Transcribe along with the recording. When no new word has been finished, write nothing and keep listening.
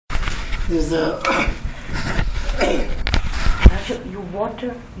This You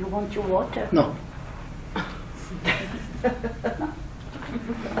water? You want your water? no.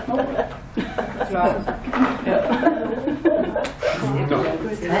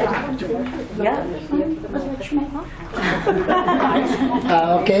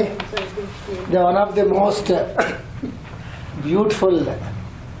 Okay. One of the most beautiful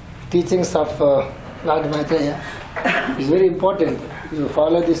teachings of Lord Maitreya is very important. You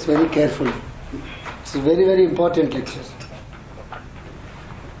follow this very carefully. It's a very, very important lecture.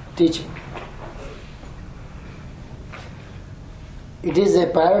 Teaching. It is a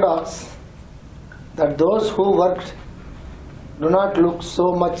paradox that those who worked do not look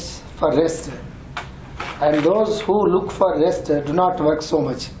so much for rest, and those who look for rest do not work so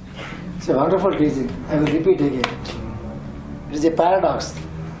much. It's a wonderful teaching. I will repeat again. It is a paradox.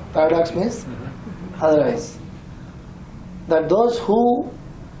 Paradox means otherwise. That those who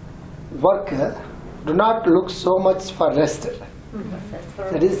work do not look so much for rest.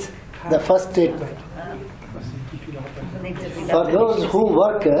 That is the first statement. For those who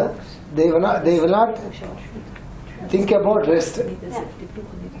work, they will not think about rest.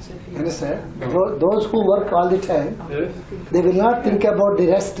 Understand? Those who work all the time, they will not think about the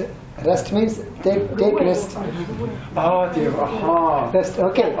rest. Rest means take rest. Rest,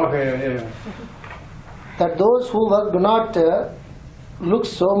 okay. That those who work do not look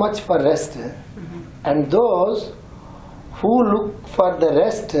so much for rest, and those who look for the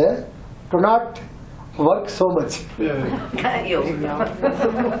rest do not work so much.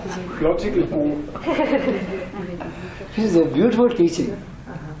 Logical. This is a beautiful teaching,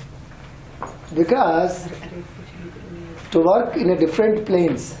 because to work in a different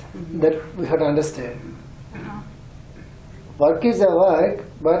planes, that we have to understand. Work is a work,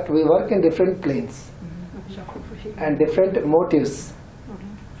 but we work in different planes and different motives,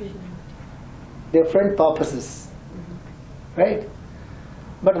 different purposes, right?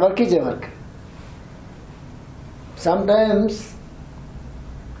 But work is a work. Sometimes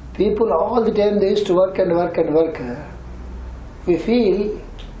people all the time they used to work and work and work. We feel,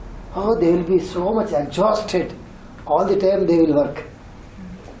 oh, they will be so much exhausted all the time they will work.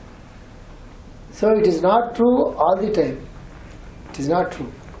 So it is not true all the time. It is not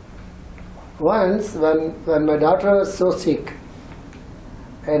true. Once when my daughter was so sick,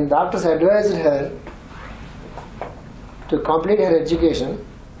 and doctors advised her to complete her education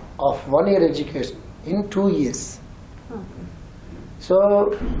of 1 year education in 2 years. So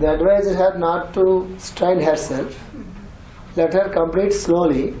the advisor had not to strain herself. Let her complete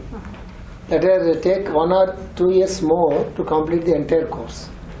slowly. Let her take 1 or 2 years more to complete the entire course.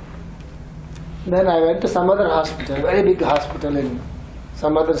 Then I went to some other hospital, very big hospital in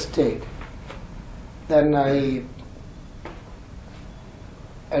some other state. Then I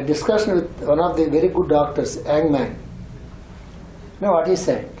a discussion with one of the very good doctors, young man. You know what he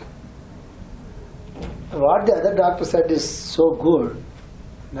said? What the other doctor said is so good,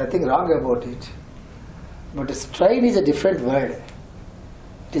 nothing wrong about it. But strain is a different word.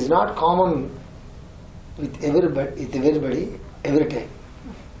 It is not common with everybody every time.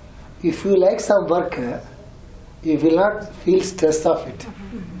 If you like some work, you will not feel stress of it.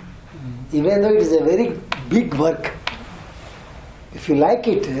 Even though it is a very big work, if you like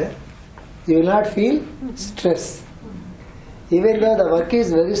it, you will not feel stress. Even though the work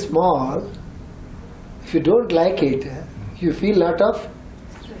is very small, if you don't like it, you feel a lot of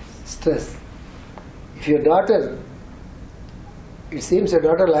stress. If your daughter, it seems your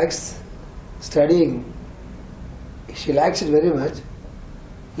daughter likes studying, if she likes it very much,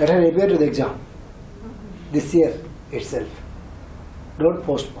 let her appear to the exam this year itself. Don't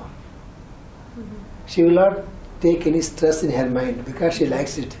postpone. She will not take any stress in her mind because she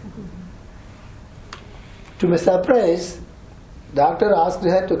likes it. To my surprise, doctor asked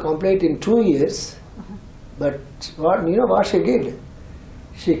her to complete in 2 years, but you know what she did?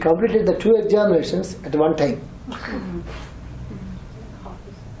 She completed the 2 examinations at one time.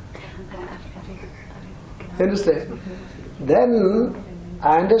 Understand? Then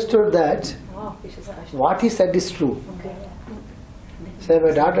I understood that what he said is true. So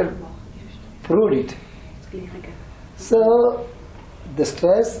my daughter proved it. So the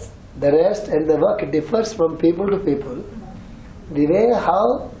stress, the rest and the work differs from people to people, the way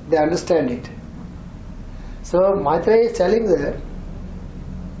how they understand it. So Maitreya is telling that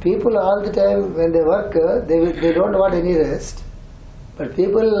people all the time when they work, they don't want any rest. But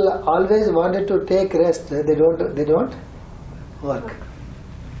people always wanted to take rest, they don't work.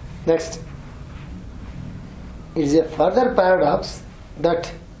 Next, it is a further paradox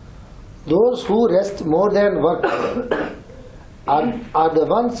that those who rest more than work are the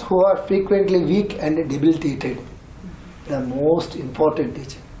ones who are frequently weak and debilitated. The most important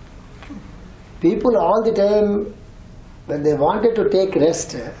teaching. People all the time, when they wanted to take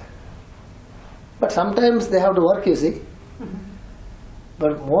rest, but sometimes they have to work, you see.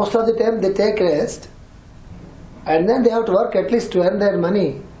 But most of the time they take rest, and then they have to work at least to earn their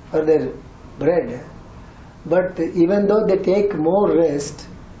money for their bread. But even though they take more rest,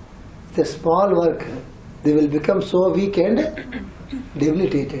 the small work, they will become so weak and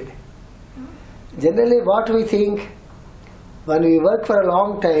debilitated. Generally what we think, when we work for a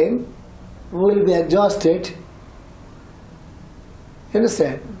long time, we will be exhausted. You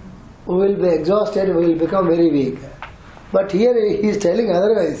understand? We will be exhausted, we will become very weak. But here he is telling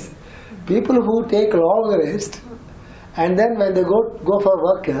otherwise. People who take long rest, and then when they go for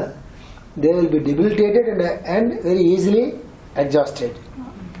work, they will be debilitated and very easily exhausted.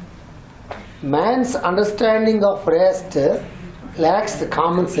 Man's understanding of rest lacks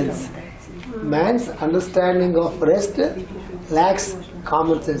common sense. Man's understanding of rest lacks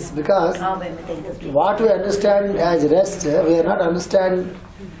common sense, because what we understand as rest, we are not understanding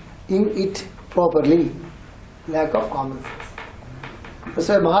it properly. Lack of common sense.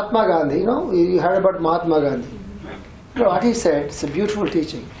 So Mahatma Gandhi, you heard about Mahatma Gandhi. What he said, it's a beautiful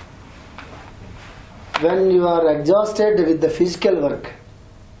teaching. When you are exhausted with the physical work,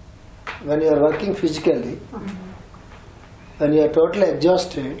 when you are working physically, when you are totally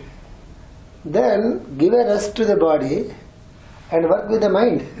exhausted, then give a rest to the body and work with the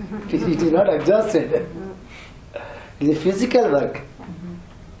mind. It is not exhausted. It is physical work.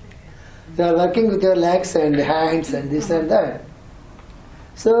 You are working with your legs and hands and this and that.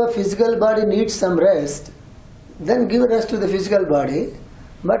 So physical body needs some rest. Then give rest to the physical body,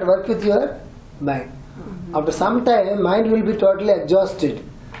 but work with your mind. After some time, mind will be totally exhausted.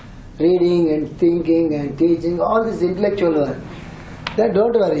 Reading and thinking and teaching, all this intellectual work. Then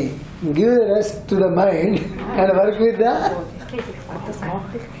don't worry. Give the rest to the mind and work with the...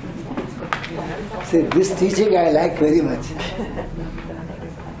 See, this teaching I like very much.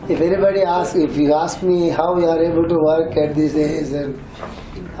 If anybody asks, if you ask me how you are able to work at this age and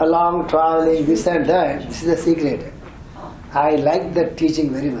a long traveling, this and that, this is the secret. I like that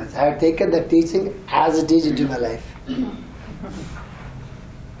teaching very much. I have taken that teaching as it is into my life.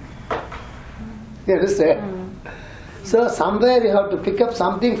 You understand? So somewhere you have to pick up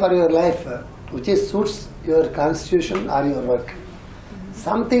something for your life which suits your constitution or your work.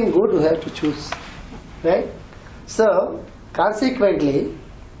 Something good you have to choose. Right? So consequently,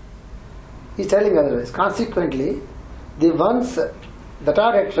 he is telling otherwise, consequently, the ones that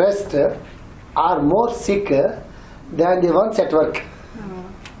are at rest are more sick than the ones at work.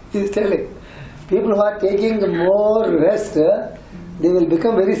 He is telling. People who are taking more rest, they will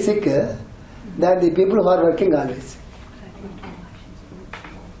become very sick than the people who are working always.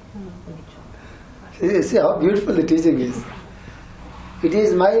 See how beautiful the teaching is. It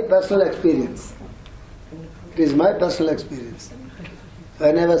is my personal experience. It is my personal experience.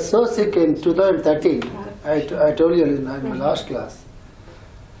 When I was so sick in 2013, I told you in my last class,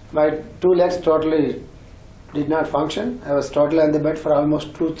 my 2 legs totally did not function. I was totally on the bed for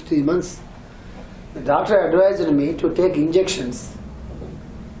almost 2-3 months. The doctor advised me to take injections.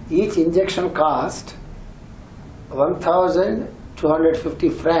 Each injection cost 1,250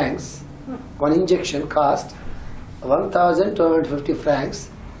 francs. One injection cost 1,250 francs.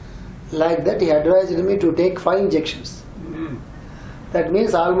 Like that, he advised me to take 5 injections. That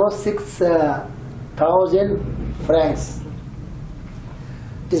means almost 6,000 francs.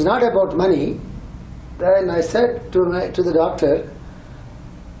 It is not about money. Then I said to the doctor,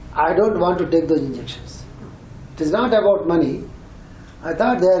 I don't want to take those injections. It is not about money. I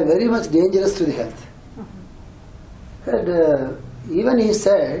thought they are very much dangerous to the health. And even he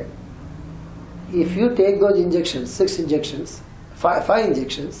said, if you take those injections, 6 injections, 5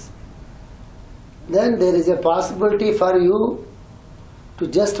 injections, then there is a possibility for you to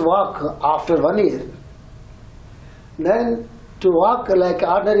just walk after 1 year. Then to walk like an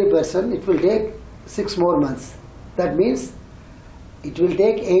ordinary person, it will take 6 more months. That means it will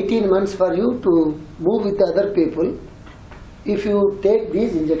take 18 months for you to move with other people if you take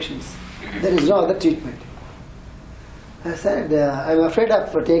these injections. There is no other treatment. I said, I am afraid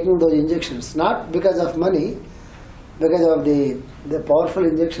of taking those injections, not because of money, because of the powerful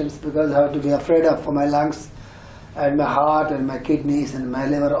injections, because I have to be afraid of for my lungs and my heart and my kidneys and my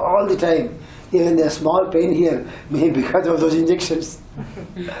liver all the time. Even the small pain here, maybe because of those injections.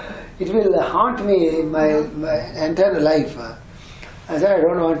 It will haunt me my entire life. I said, I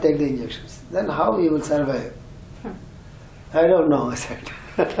don't want to take the injections. Then how you will survive? I don't know, I said.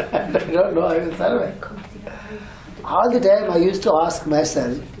 I don't know how I will survive. all the time I used to ask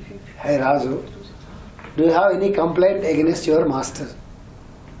myself, hey Raju, do you have any complaint against your master?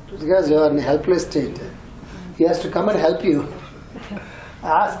 Because you are in a helpless state. He has to come and help you.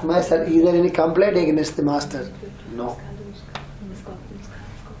 I ask myself, is there any complaint against the master? No.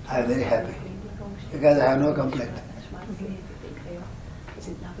 I am very happy because I have no complaint.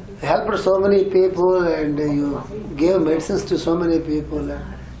 You helped so many people and you gave medicines to so many people.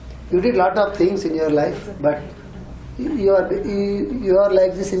 You did a lot of things in your life, but you are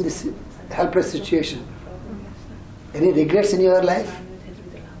like this in this helpless situation. Any regrets in your life?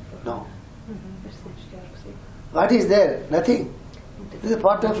 No. What is there? Nothing. This is a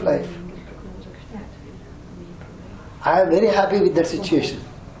part of life. I am very happy with that situation.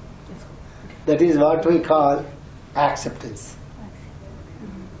 That is what we call acceptance.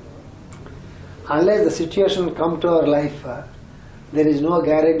 Unless the situation come to our life, there is no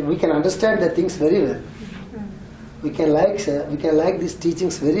guarantee. We can understand the things very well. We can like these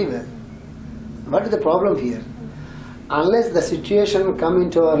teachings very well. What is the problem here? Unless the situation come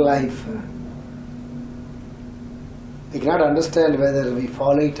into our life, we cannot understand whether we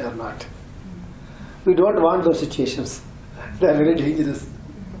follow it or not. We don't want those situations. They are very dangerous.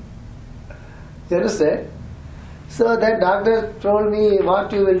 You understand? So that doctor told me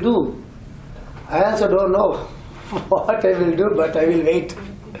what you will do. I also don't know what I will do, but I will wait.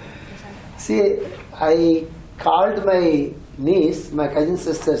 See, I called my niece, my cousin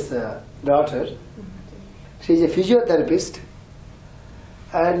sister's daughter. She is a physiotherapist,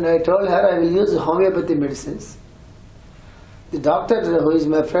 and I told her I will use homeopathy medicines. The doctor, who is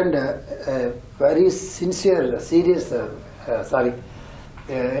my friend, very sincere, serious,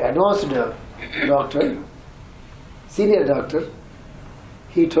 advanced doctor, senior doctor,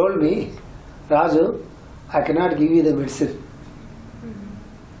 he told me, Raju, I cannot give you the medicine.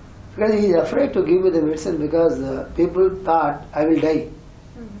 Because he is afraid to give me the medicine because people thought I will die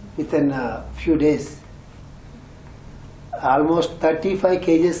within a few days. Almost 35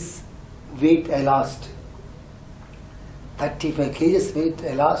 kgs weight I lost. 35 kgs weight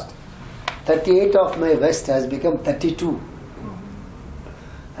I lost. 38 of my waist has become 32.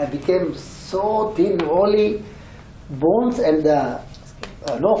 I became so thin, only bones and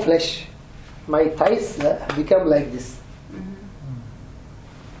no flesh. My thighs become like this.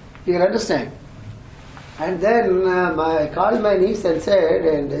 You can understand. And then I called my niece and said,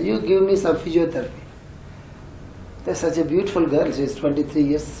 and you give me some physiotherapy. There's such a beautiful girl, she is 23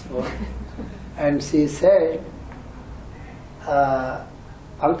 years old. And she said,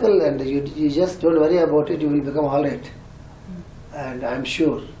 uncle, and you just don't worry about it, you will become alright. And I'm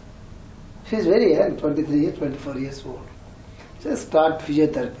sure. She is very young, 23 years, 24 years old. Just start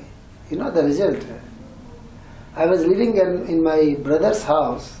physiotherapy. You know the result. I was living in my brother's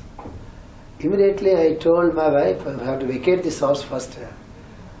house. Immediately I told my wife, I have to vacate this house first.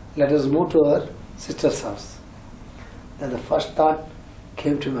 Let us move to our sister's house. Then the first thought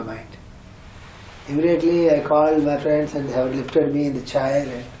came to my mind. Immediately I called my friends and they have lifted me in the chair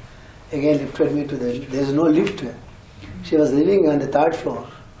and again lifted me to there is no lift. She was living on the third floor.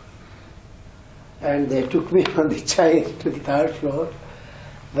 And they took me on the chair to the third floor.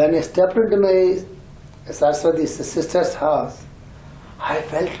 When I stepped into my Saraswati's sister's house, I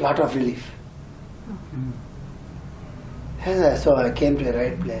felt a lot of relief. And so I came to the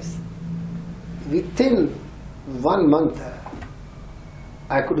right place. Within 1 month,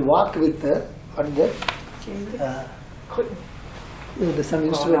 I could walk with what is that? There's some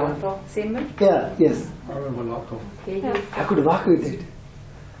instrument. Yeah, yes. I could walk with it.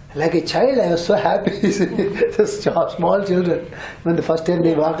 Like a child, I was so happy. Small children, when the first time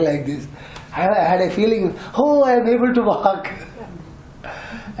they walk like this, I had a feeling, oh, I am able to walk.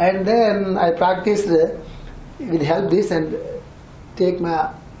 And then I practiced with help this and take my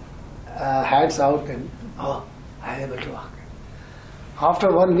hands out and, oh, I am able to walk.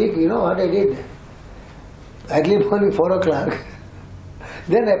 After 1 week, you know what I did? Early morning, 4 o'clock,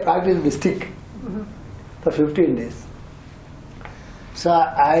 then I practiced the stick for 15 days. So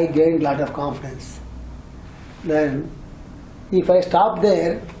I gained a lot of confidence. Then, if I stop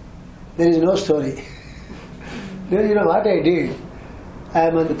there, there is no story. Then you know what I did? I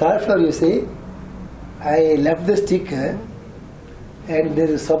am on the third floor, you see. I left the stick and there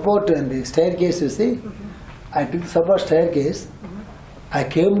is support on the staircase, you see. I took the support staircase. I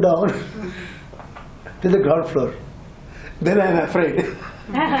came down to the ground floor. Then I am afraid.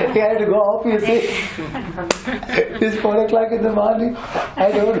 I had to go up, you see. It's 4 o'clock in the morning. I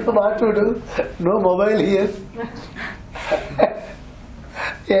don't know what to do. No mobile here.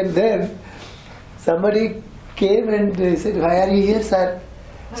 And then somebody came and said, why are you here, sir?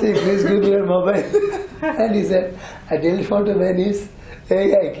 Say, please give me your mobile. And he said, I telephoned to my niece,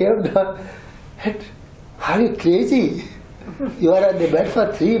 hey, I came down. And, are you crazy? You are on the bed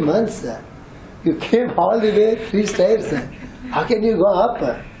for 3 months. You came all the way 3 stairs. How can you go up?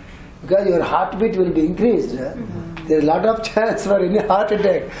 Because your heartbeat will be increased. There is a lot of chance for any heart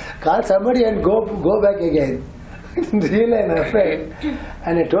attack. Call somebody and go back again. Really, I'm afraid.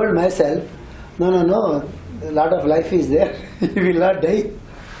 And I told myself, no, a lot of life is there. You will not die.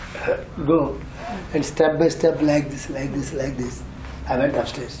 Go. And step by step, like this. I went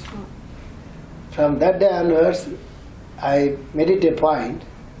upstairs. From that day onwards, I made it a point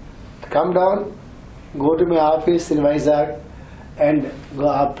to come down, go to my office in Vizag, and go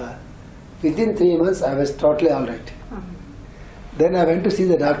up. Within 3 months, I was totally all right. Then I went to see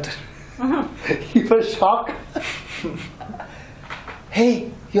the doctor. He was shocked.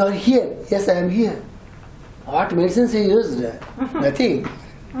 Hey, you are here. Yes, I am here. What medicines you used? Nothing.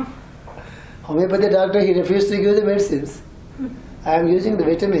 Homeopathy doctor, he refused to give the medicines. I am using the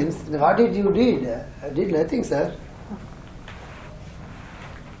vitamins. What did you do? I did nothing, sir.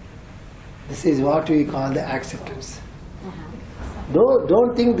 This is what we call the acceptance.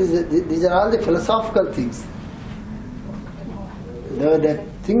 Don't think these are all the philosophical things. The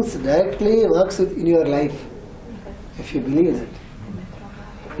things directly works in your life. If you believe that.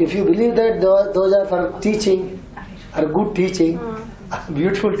 If you believe that those are for teaching, are good teaching,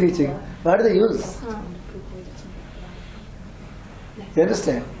 beautiful teaching, what is the use? You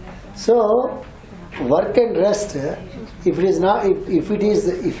understand? So, work and rest, if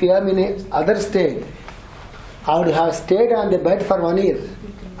you are in a other state, I would have stayed on the bed for 1 year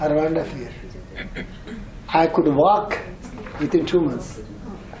or 1.5 years. I could walk within 2 months.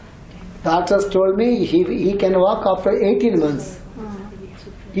 Doctors told me he can walk after 18 months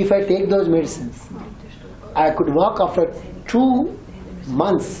if I take those medicines. I could walk after 2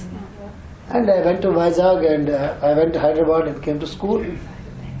 months. And I went to Vizag and I went to Hyderabad and came to school.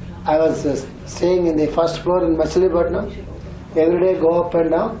 I was staying in the first floor in Machilipatnam. Every day go up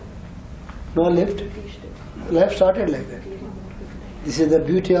and down. No lift. Life started like that. This is the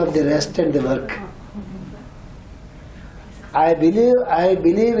beauty of the rest and the work. I believed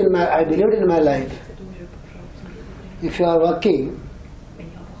in my life. If you are working,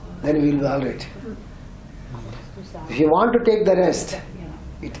 then you will be alright. If you want to take the rest,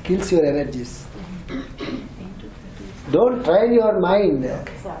 it kills your energies. Don't train your mind.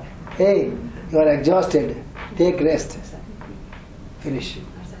 Hey, you are exhausted. Take rest. Finish.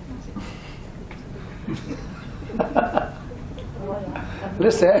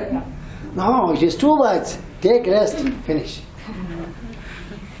 Listen. No, it is too much. Take rest. Finish.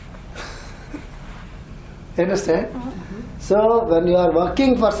 Understand? So when you are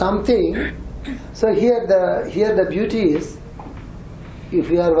working for something, so here the beauty is, if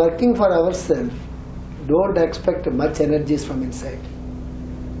we are working for ourselves, don't expect much energies from inside.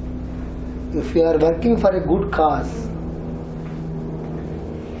 If you are working for a good cause,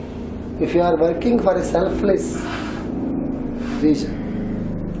 if you are working for a selfless reason,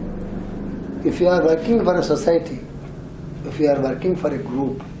 if you are working for a society, if you are working for a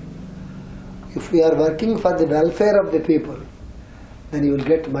group, if we are working for the welfare of the people, then you will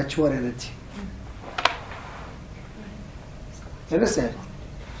get much more energy. Understand?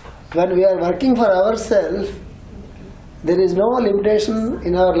 When we are working for ourselves, there is no limitation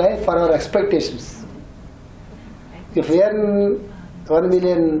in our life for our expectations. If we earn $1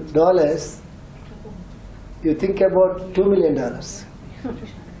 million, you think about $2 million.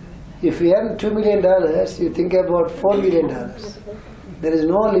 If we earn $2 million, you think about $4 million. There is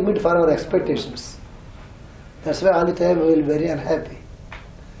no limit for our expectations. That's why all the time we will be very unhappy.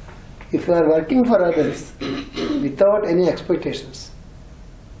 If you are working for others without any expectations,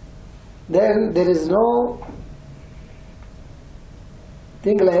 then there is no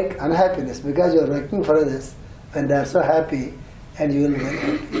thing like unhappiness, because you are working for others when they are so happy and you will be very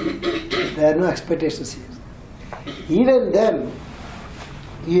happy. There are no expectations here. Even then,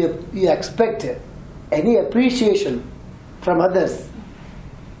 you expect any appreciation from others.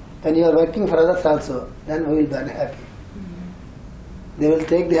 When you are working for others also, then we will be unhappy. They will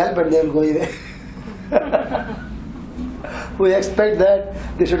take the help and they will go away. We expect that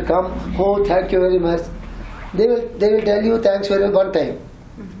they should come, oh thank you very much. They will tell you thanks very much one time.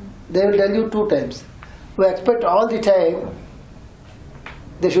 They will tell you 2 times. We expect all the time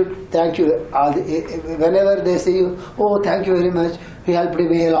they should thank you. Whenever they say you, oh thank you very much, you helped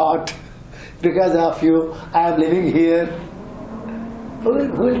me a lot. Because of you, I am living here. Who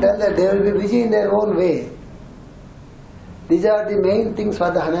will tell that? They will be busy in their own way. These are the main things for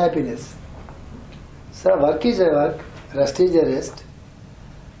the unhappiness. So work is a work, rest is a rest.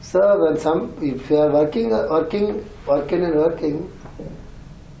 So if you are working,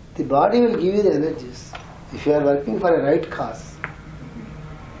 the body will give you the energies. If you are working for a right cause.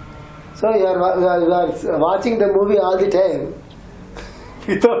 So you are watching the movie all the time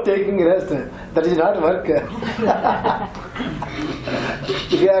without taking rest. That is not work.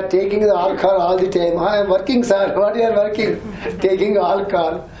 If you are taking the alcohol all the time, I am working, sir. What you are working? Taking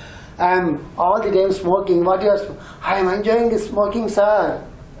alcohol. I am all the time smoking. What you are? I am enjoying the smoking, sir.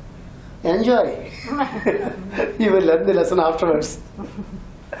 Enjoy. You will learn the lesson afterwards.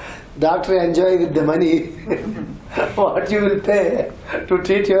 Doctor enjoy with the money. What you will pay to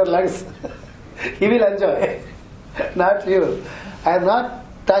treat your lungs, he will enjoy. Not you. I am not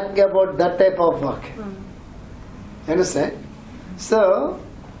talking about that type of work. Understand? So,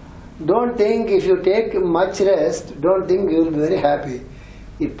 don't think if you take much rest, don't think you will be very happy.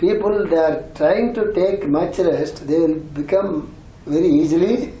 If people they are trying to take much rest, they will become very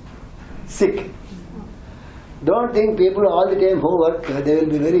easily sick. Don't think people all the time who work, they will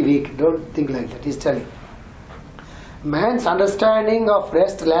be very weak. Don't think like that. He's telling. Man's understanding of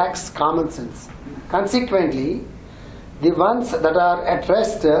rest lacks common sense. Consequently, the ones that are at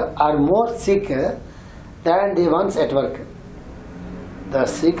rest are more sick than the ones at work. The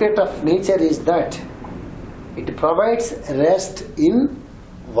secret of nature is that it provides rest in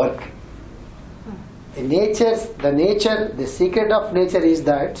work. The secret of nature is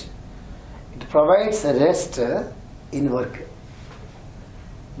that it provides rest in work.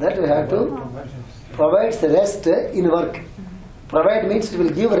 That we have to provides rest in work. Provide means it will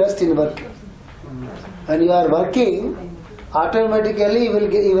give rest in work. When you are working, automatically you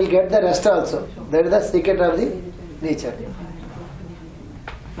will get the rest also. That is the secret of the nature.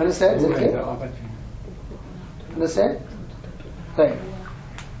 Understand? Okay? Understand? Right.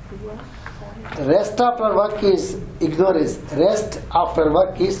 Rest after work is ignorance. Rest after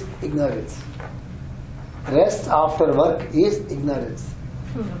work is ignorance. Rest after work is ignorance.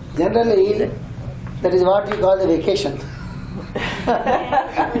 Generally, that is what we call the vacation.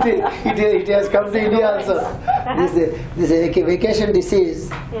 it has come to India also. This vacation disease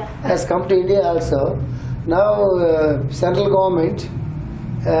has come to India also. Now, central government,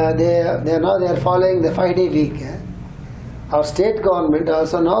 they are following the 5-day week. Our state government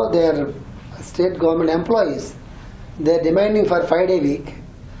also now they are state government employees. They are demanding for 5-day week.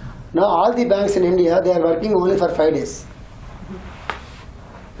 Now all the banks in India they are working only for 5 days.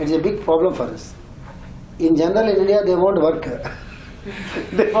 It is a big problem for us. In general in India they won't work.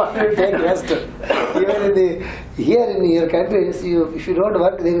 They want to take rest. Even here in your countries, if you don't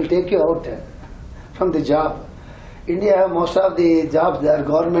work, they will take you out from the job. India, most of the jobs they are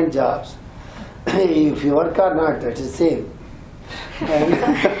government jobs. If you work or not, that is the same.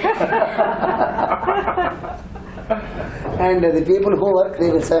 And the people who work, they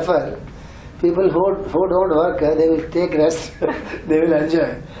will suffer. People who don't work, they will take rest. They will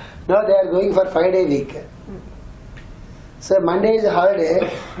enjoy. Now they are going for 5-day week. So Monday is a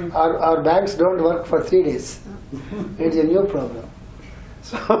holiday. Our banks don't work for 3 days. It's a new problem.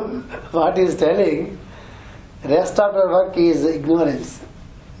 So what he is telling, rest after work is ignorance.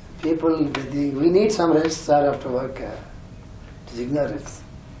 People, we need some rest, sir, after work. It is ignorance.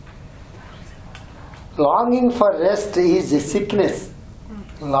 Longing for rest is a sickness.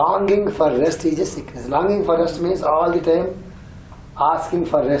 Longing for rest is a sickness. Longing for rest means all the time asking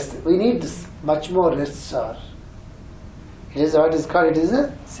for rest. We need much more rest, sir. It is what is called, it is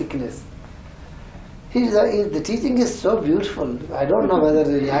a sickness. The teaching is so beautiful. I don't know whether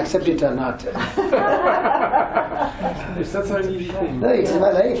you accept it or not. It's such an easy thing. No, it's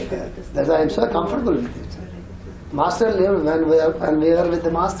my life. That's why I am so comfortable with it. Master lived when we were with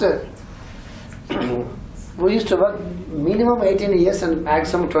the master. We used to work minimum 18 years and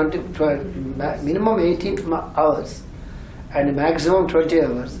maximum 20 minimum 18 hours and maximum 20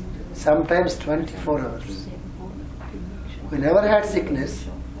 hours, sometimes 24 hours. We never had sickness.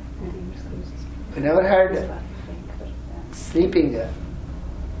 We never had sleeping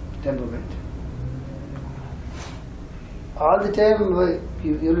temperament. All the time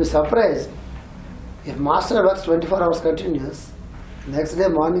you will be surprised. If master works 24 hours continuous, next day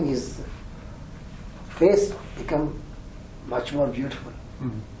morning his face become much more beautiful.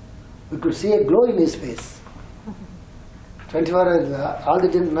 We could see a glow in his face. 24 hours, all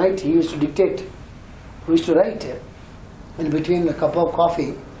the night he used to dictate. We used to write in between a cup of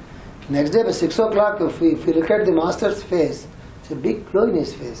coffee. Next day by 6 o'clock, if we look at the master's face, it's a big glow in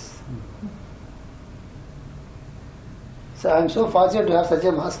his face. So I am so fortunate to have such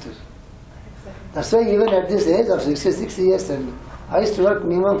a master. That's why even at this age of 66 years, and I used to work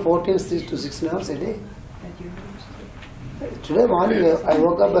minimum 14 to 16 hours a day. Today morning I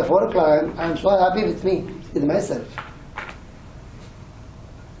woke up by 4 o'clock. I am so happy with me, with myself.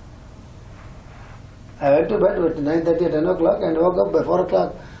 I went to bed at 9:30 or 10 o'clock and woke up by 4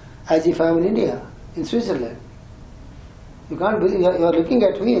 o'clock as if I am in India, in Switzerland. You can't believe, you are looking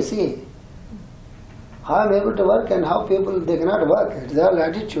at me, you see. How I am able to work and how people, they cannot work. It's all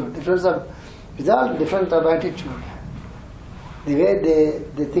attitude, it's all different of attitude. The way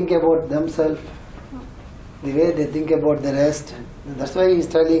they think about themselves, the way they think about the rest. That's why he is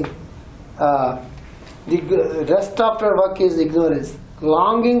telling, the rest after work is ignorance.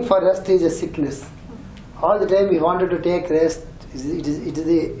 Longing for rest is a sickness. All the time we wanted to take rest, it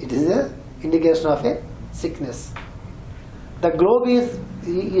is an indication of a sickness. The globe is,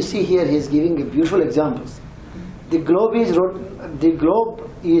 you see here he is giving a beautiful examples. The globe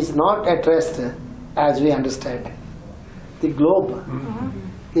is not at rest as we understand. The globe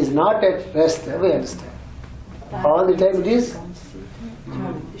is not at rest, we understand. All the time it is.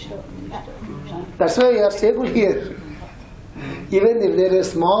 That's why you are stable here. Even if there is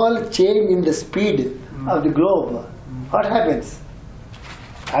a small change in the speed of the globe, what happens?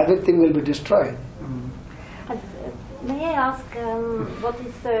 Everything will be destroyed. May I ask, what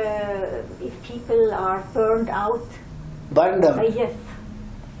is if people are burned out? Burned out? Yes.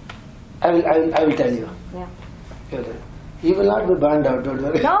 I will tell you. Yeah. You will not be burned out, don't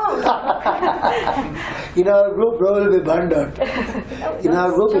worry. No. In our group, no will be burned out. In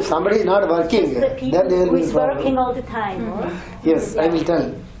our group, if somebody is not working, then they will who be is working all the time. Or? Yes, I will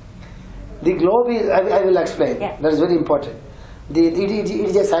tell. The globe is, I will explain. Yeah. That is very important. It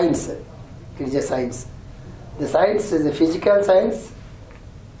is a science. It is a science. The science is a physical science,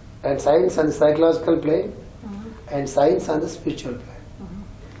 and science on the psychological plane, and science on the spiritual plane.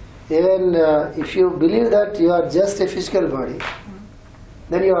 Even if you believe that you are just a physical body,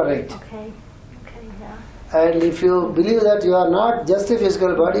 then you are right. Okay. Okay. Yeah. And if you believe that you are not just a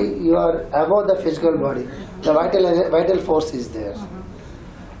physical body, you are above the physical body. The vital force is there.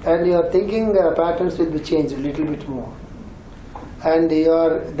 And your thinking patterns will be changed a little bit more. And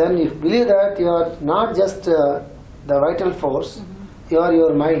then you believe that you are not just the vital force, you are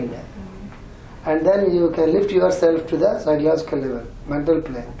your mind. And then you can lift yourself to the psychological level, mental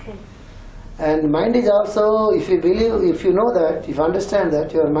plane. Okay. And mind is also, if you believe, if you know that, if you understand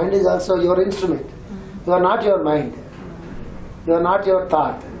that, your mind is also your instrument. You are not your mind. You are not your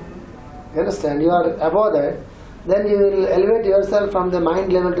thought. You understand? You are above that. Then you will elevate yourself from the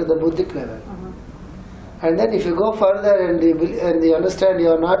mind level to the buddhic level. And then if you go further and you understand you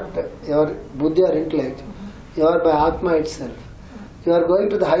are not your buddhi or intellect, you are by Atma itself. You are going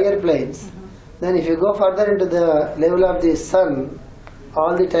to the higher planes. Then if you go further into the level of the sun,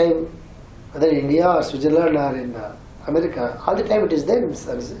 all the time, whether in India or Switzerland or in America, all the time it is there in the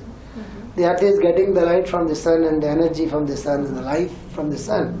sun. The earth is getting the light from the sun and the energy from the sun and the life from the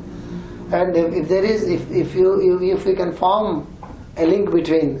sun. And if there is, if we can form a link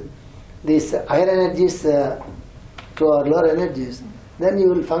between these higher energies to our lower energies, then you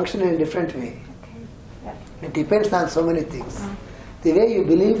will function in a different way. Okay. Yeah. It depends on so many things. The way you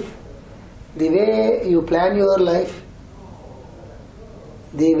believe, the way you plan your life,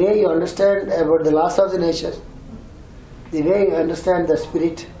 the way you understand about the laws of the nature, the way you understand the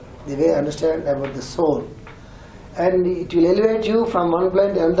spirit, the way you understand about the soul, and it will elevate you from one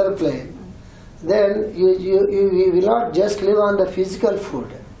plane to another plane. Then you will not just live on the physical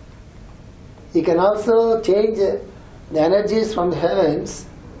food. You can also change the energies from the heavens,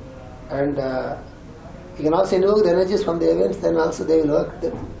 and you can also invoke the energies from the heavens. Then also they will work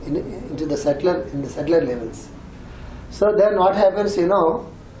into the settler levels. So then what happens?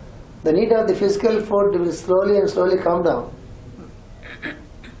 The need of the physical food will slowly and slowly come down.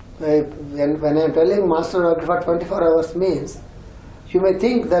 When I am telling master work for 24 hours means, you may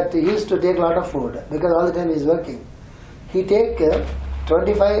think that he used to take a lot of food because all the time he is working. He take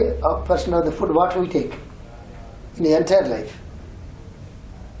 25% of the food what we take in the entire life.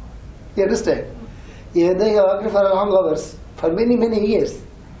 You understand? Even though he worked for long hours, for many, many years.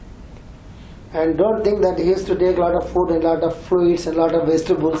 And don't think that he used to take a lot of food and a lot of fruits and a lot of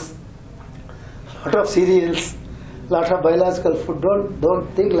vegetables, a lot of cereals, a lot of biological food.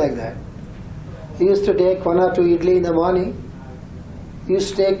 Don't think like that. He used to take 1 or 2 idli in the morning. He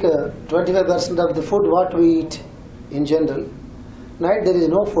used to take 25% of the food what we eat in general. Night there is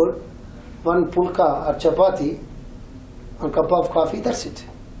no food, 1 pulka or chapati, 1 cup of coffee, that's it.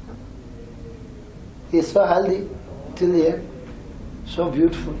 He is so healthy till the end, so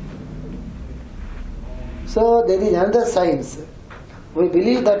beautiful. So there is another science. We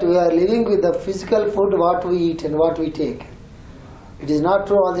believe that we are living with the physical food what we eat and what we take. It is not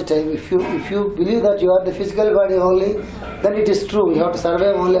true all the time. If you believe that you are the physical body only, then it is true. You have to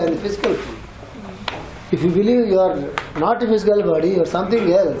survive only on the physical food. If you believe you are not a physical body or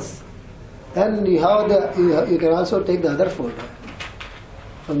something else, then you can also take the other food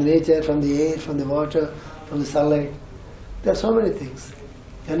from the nature, from the air, from the water, from the sunlight. There are so many things.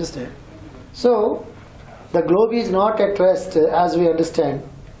 You understand? So the globe is not at rest as we understand.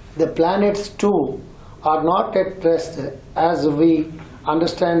 The planets too are not at rest as we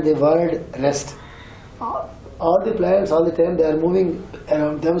understand the word rest. All the planets, all the time, they are moving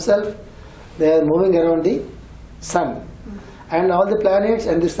around themselves. They are moving around the sun. And all the planets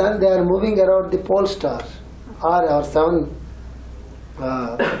and the sun, they are moving around the pole star or our 7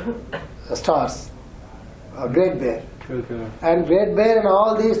 stars, Great Bear. And Great Bear and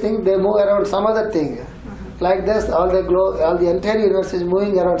all these things, they move around some other thing. Like this, all the entire universe is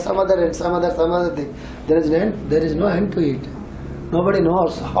moving around some other and some other thing. There is no end to it. Nobody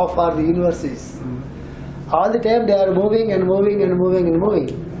knows how far the universe is. All the time they are moving and moving and moving and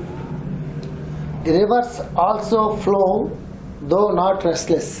moving. The rivers also flow, though not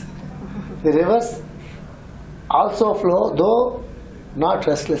restless. The rivers also flow, though not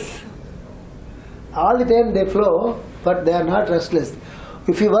restless. All the time they flow, but they are not restless.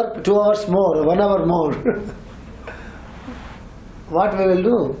 If you work 2 hours more, 1 hour more, what we will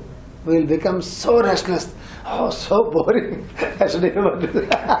do? We will become so restless. Oh, so boring. I should never do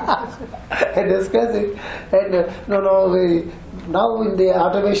that. And discuss it. And now in the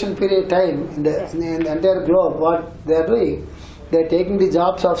automation period time, in the entire globe, what they are doing, they are taking the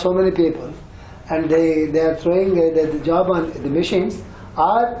jobs of so many people, and they are throwing the job on the machines,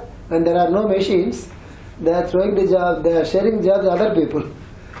 or when there are no machines, they are throwing the job, they are sharing jobs to other people.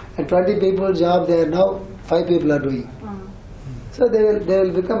 And 20 people job, they are now 5 people are doing. So they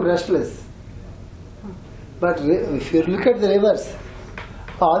will become restless. But if you look at the rivers,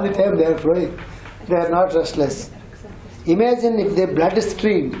 all the time they are flowing. They are not restless. Imagine if the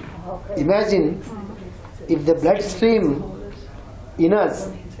bloodstream in us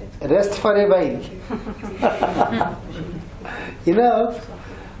rest for a while.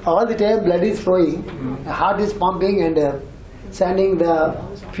 All the time blood is flowing, the heart is pumping and sending the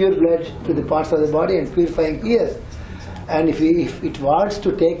pure blood to the parts of the body and purifying here. And if it wants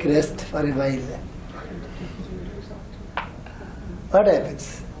to take rest for a while, what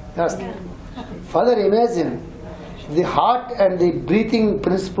happens? Further imagine the heart and the breathing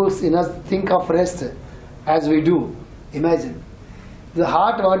principles in us think of rest as we do. Imagine. The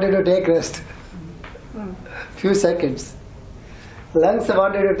heart wanted to take rest few seconds. Lungs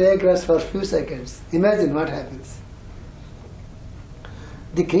wanted to take rest for few seconds. Imagine what happens.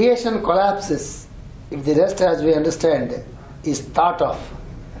 The creation collapses if the rest as we understand is thought of.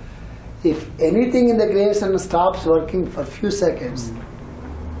 If anything in the creation stops working for few seconds,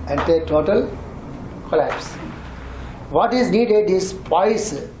 entire total collapse. What is needed is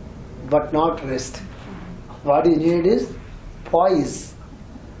poise but not rest. What is needed is poise,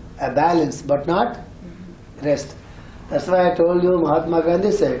 a balance but not rest. That's why I told you, Mahatma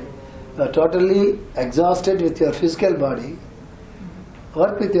Gandhi said, you are totally exhausted with your physical body,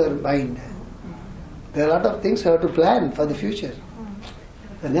 work with your mind. There are a lot of things you have to plan for the future,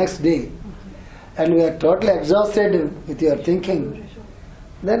 the next day. And we are totally exhausted with your thinking,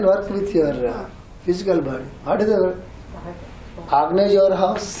 then work with your physical body. What is the word? Organize your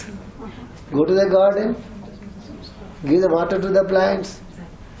house, go to the garden, give the water to the plants,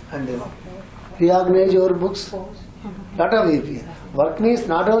 and reorganize your books. Lot of it. Work means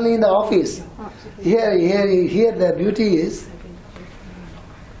not only in the office. Here the beauty is,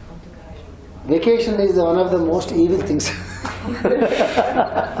 vacation is one of the most evil things.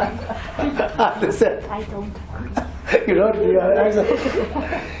 I don't. You don't realize.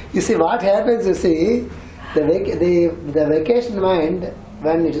 You see what happens, the vacation mind,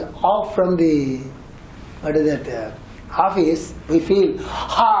 when it is off from the office, we feel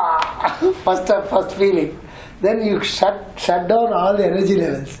first feeling. Then you shut down all the energy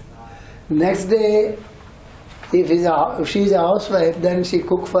levels. Next day, if she is a housewife, then she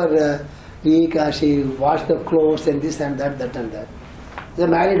cook for a week, or she wash the clothes and this and that and that. She's a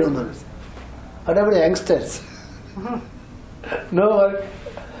married woman. What about the youngsters? No work,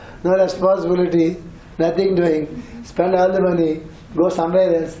 no responsibility, nothing doing. Spend all the money, go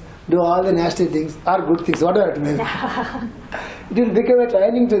somewhere else, do all the nasty things or good things, whatever it may be. It will become a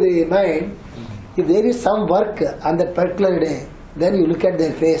training to the mind. If there is some work on that particular day, then you look at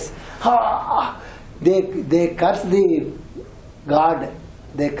their face. They curse the God,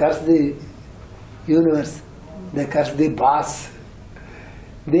 they curse the universe, they curse the boss.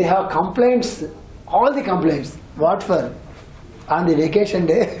 They have complaints, all the complaints. What for? On the vacation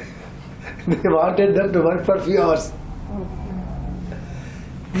day, they wanted them to work for a few hours.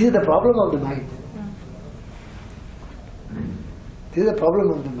 This is the problem of the mind. This is the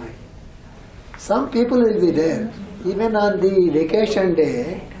problem of the mind. Some people will be there, even on the vacation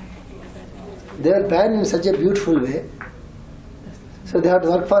day, they will plan in such a beautiful way. So they have to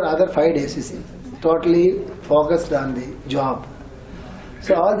work for other 5 days, you see, totally focused on the job.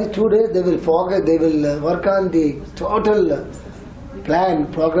 So all the 2 days they will focus, they will work on the total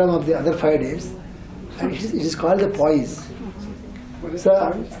program of the other 5 days, and it is called the poise. So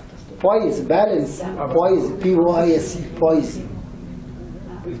poise, balance, poise, P-O-I-S-E, poise.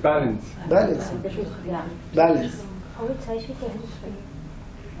 It's balance. Balance. Balance.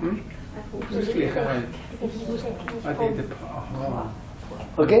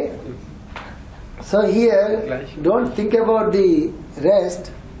 Okay? So here, don't think about the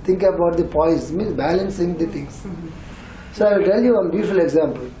rest, think about the poise, means balancing the things. So I will tell you one beautiful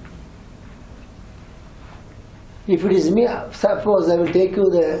example. If it is me, suppose I will take you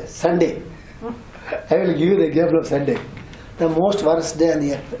the Sunday. I will give you the example of Sunday. The most worst day on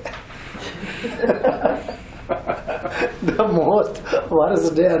the earth. The most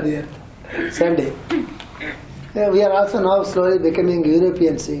worst day on the earth. Sunday. We are also now slowly becoming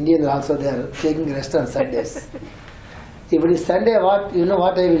Europeans, Indians also, they are taking rest on Sundays. If it is Sunday, you know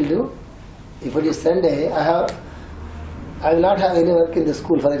what I will do? If it is Sunday, I will not have any work in the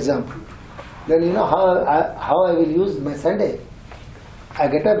school, for example. Then you know how I will use my Sunday. I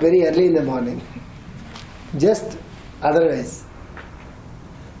get up very early in the morning. Just otherwise.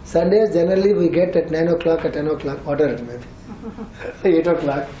 Sundays generally we get at 9 o'clock or 10 o'clock, whatever it may be. 8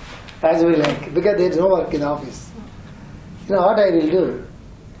 o'clock, as we like, because there is no work in the office. You know what I will do?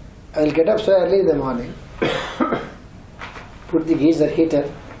 I will get up so early in the morning, put the geyser heater,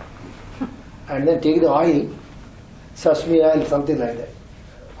 and then take the oil, sesame oil, something like that,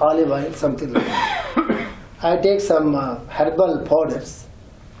 olive oil, something like that. I take some herbal powders,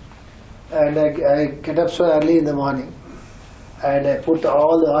 and I get up so early in the morning, and I put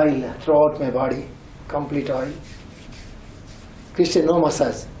all the oil throughout my body, complete oil. Christian, no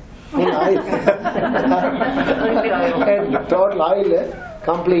massage. Full oil. And total oil,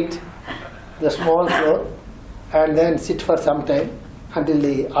 complete, the small floor, and then sit for some time until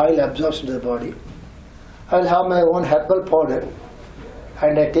the oil absorbs into the body. I will have my own herbal powder,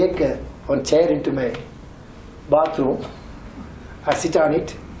 and I take one chair into my bathroom. I sit on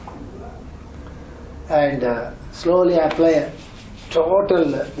it, and slowly apply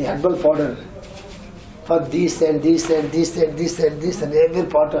the herbal powder for this and this and this and this and this and every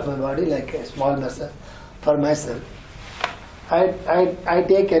part of my body, like a small massage for myself. I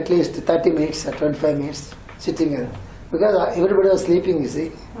take at least 30 minutes or 25 minutes sitting in, because everybody was sleeping, you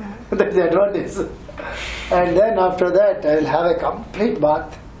see. That's the advantage. And then after that I will have a complete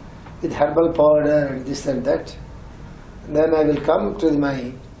bath with herbal powder and this and that. And then I will come to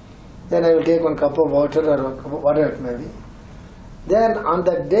then I will take one cup of water or whatever it may be. Then on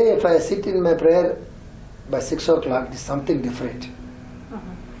that day, if I sit in my prayer by 6 o'clock, it is something different.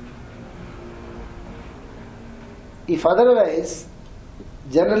 If otherwise,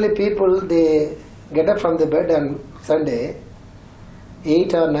 generally people, they get up from the bed on Sunday,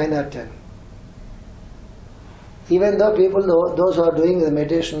 8 or 9 or 10. Even though people, those who are doing the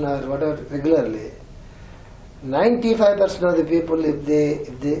meditation or whatever regularly, 95% of the people, if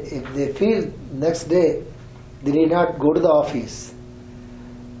they feel next day they need not go to the office,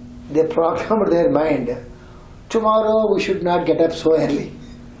 they program their mind, tomorrow we should not get up so early.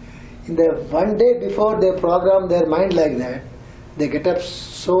 In the one day before they program their mind like that, they get up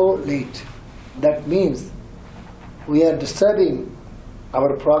so late. That means we are disturbing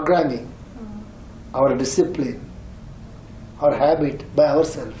our programming, our discipline, our habit by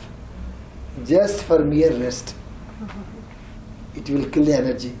ourselves, just for mere rest. It will kill the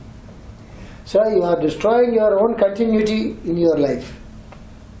energy. So you are destroying your own continuity in your life.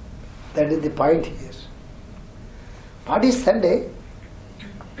 That is the point here. What is Sunday?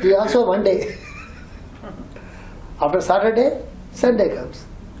 It is also one day. After Saturday, Sunday comes.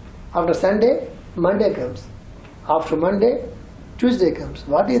 After Sunday, Monday comes. After Monday, Tuesday comes.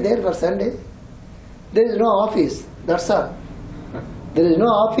 What is there for Sunday? There is no office. That's all. There is no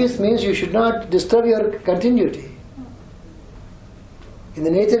office means you should not disturb your continuity. In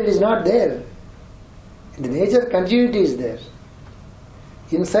the nature it is not there. In the nature continuity is there.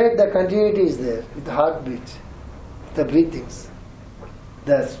 Inside the continuity is there, with the heartbeat, the breathings,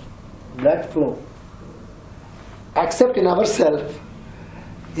 the blood flow. Except in ourselves,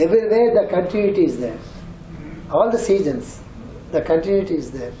 everywhere the continuity is there. All the seasons, the continuity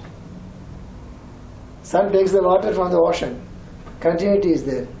is there. Sun takes the water from the ocean. continuity is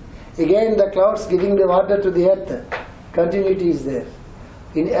there. Again the clouds giving the water to the earth, continuity is there.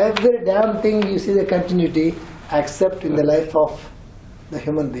 In every damn thing you see the continuity, except in the life of the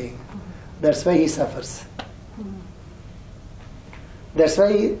human being. That's why he suffers. That's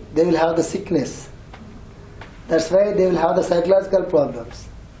why they will have the sickness. That's why they will have the psychological problems.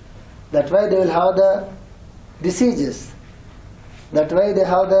 That's why they will have the diseases. That's why they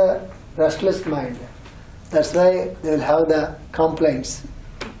have the restless mind. That's why they will have the complaints.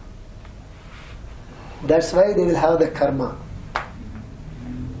 That's why they will have the karma.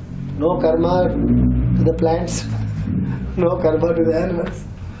 No karma to the plants, no karma to the animals,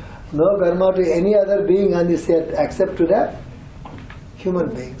 no karma to any other being on this earth except to the human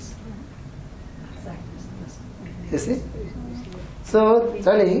beings. You see? So,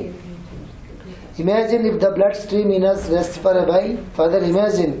 Sally, imagine if the bloodstream in us rests for a while. Further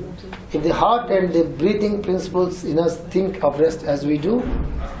imagine if the heart and the breathing principles in us think of rest as we do.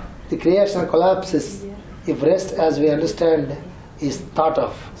 The creation collapses if rest as we understand is thought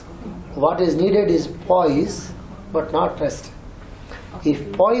of. What is needed is poise, but not rest.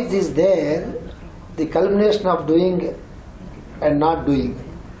 If poise is there, the culmination of doing and not doing.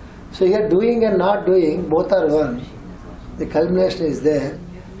 So here doing and not doing, both are one. The culmination is there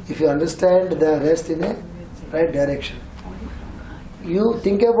if you understand the rest in a right direction. You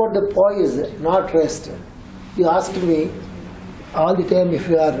think about the poise, not rest. You asked me all the time, if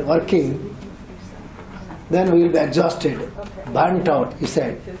you are working, then we will be exhausted, burnt out, you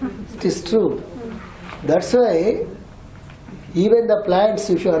said. It is true. That's why even the plants,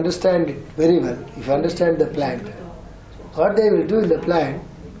 if you understand it very well, if you understand the plant, what they will do in the plant,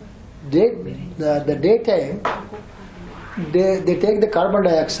 the daytime, they take the carbon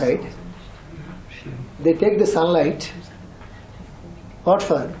dioxide, they take the sunlight. What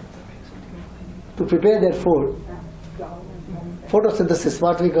for? To prepare their food. Photosynthesis,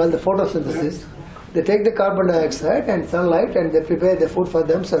 what we call the photosynthesis. They take the carbon dioxide and sunlight and they prepare the food for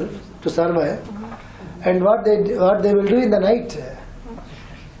themselves to survive. And what they will do in the night,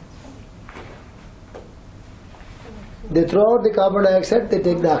 they throw out the carbon dioxide, they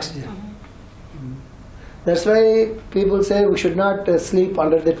take the oxygen. That's why people say we should not sleep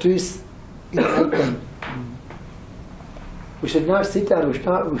under the trees in the night time. We should not sit or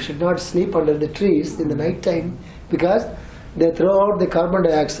we should not sleep under the trees in the night time because they throw out the carbon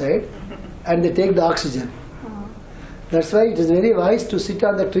dioxide and they take the oxygen. That's why it is very wise to sit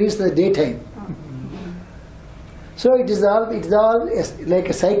on the trees in the daytime. So it is all like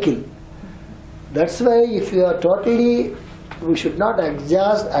a cycle. That's why if you are totally, we should not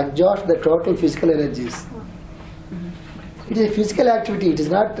exhaust the total physical energies. It is a physical activity. It is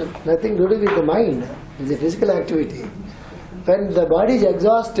nothing to do with the mind. It is a physical activity. When the body is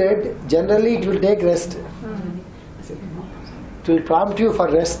exhausted, generally it will take rest. It will prompt you for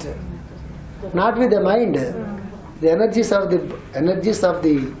rest. Not with the mind. The energies of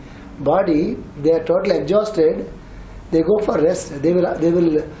the body, they are totally exhausted. They go for rest. They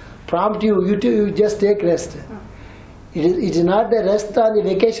will prompt you. You just take rest. It is not the rest on the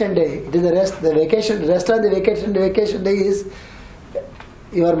vacation day. It is the rest. The vacation rest on the vacation day is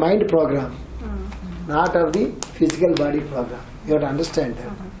your mind program, not of the physical body program. You have to understand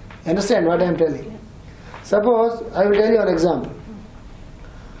that. Understand what I am telling? Suppose I will tell you an example.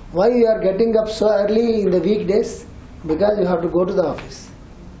 Why you are getting up so early in the weekdays? Because you have to go to the office.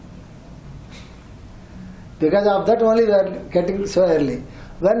 Because of that only we are getting so early.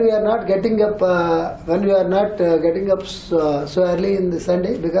 When we are not getting up, so early in the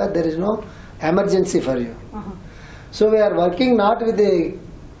Sunday, because there is no emergency for you. So we are working not with the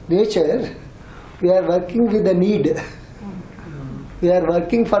nature, we are working with the need. We are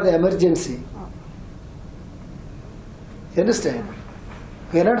working for the emergency. You understand?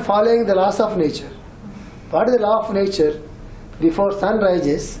 We are not following the laws of nature. What is the law of nature? Before sun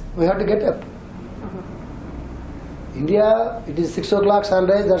rises, we have to get up. India, it is 6 o'clock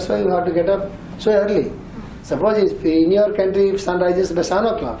sunrise, that's why we have to get up so early. Suppose if in your country if sun rises by 7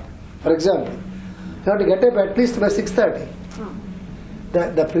 o'clock, for example, you have to get up at least by 6:30.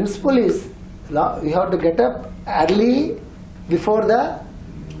 The principle is, you have to get up early before the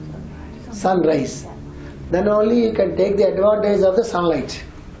sunrise. Then only you can take the advantage of the sunlight.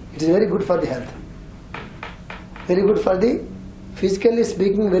 It is very good for the health. Very good for the, physically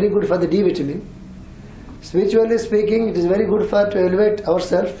speaking, very good for the D vitamin. Spiritually speaking, it is very good for to elevate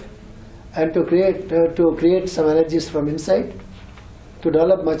ourselves and to create some energies from inside, to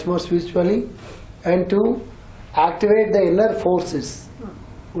develop much more spiritually, and to activate the inner forces,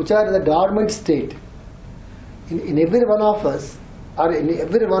 which are the dormant state. In every one of us, or in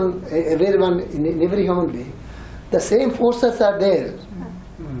every human being, The same forces are there.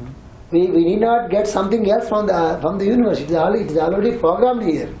 We need not get something else from the universe. It is already programmed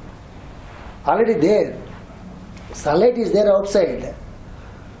here. Already there. Sunlight is there outside.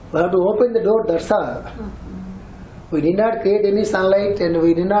 We have to open the door, that's all. We need not create any sunlight and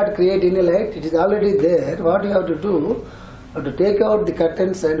we need not create any light. It is already there. What you have to do, you have to take out the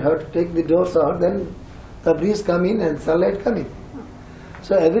curtains and have to take the doors out, then the breeze come in and sunlight come in.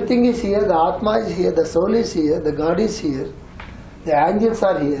 So everything is here, the Atma is here, the soul is here, the God is here, the angels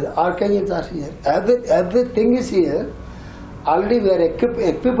are here, archangels are here. Everything is here. Already we are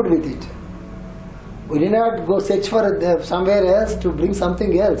equipped with it. We need not go search for somewhere else to bring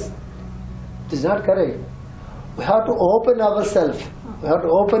something else. It is not correct. We have to open ourselves. We have to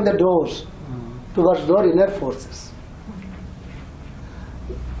open the doors towards our inner forces.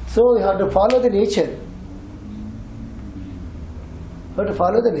 So we have to follow the nature. We have to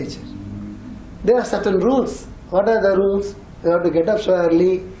follow the nature. There are certain rules. What are the rules? We have to get up so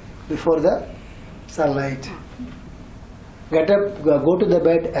early before the sunlight. Get up, go to the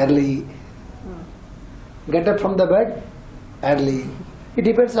bed early. Get up from the bed early. It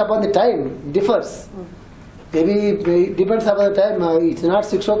depends upon the time. It differs. Maybe it depends upon the time. It's not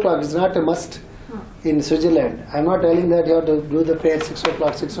 6 o'clock. It's not a must in Switzerland. I'm not telling that you have to do the prayer 6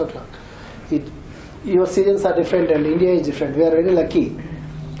 o'clock, 6 o'clock. Your seasons are different and India is different. We are very lucky.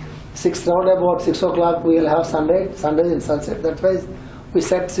 Round about 6 o'clock we will have sunrise and sunset. That's why we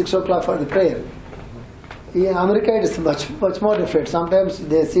set 6 o'clock for the prayer. In America it is much more different. Sometimes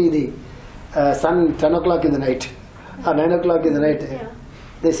they see the sun 10 o'clock in the night or 9 o'clock in the night. Yeah.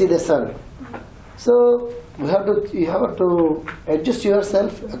 They see the sun. So you have to adjust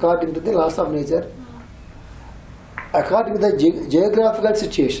yourself according to the laws of nature, according to the geographical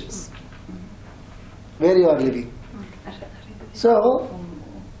situations where you are living. So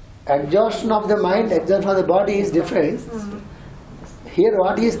exhaustion of the mind, exhaustion of the body is different. Here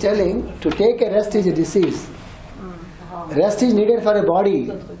what he is telling, to take a rest is a disease. Rest is needed for a body.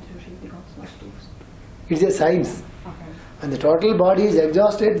 It's a science. When the total body is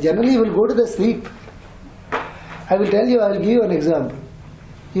exhausted, generally you will go to the sleep. I will tell you, I will give you an example.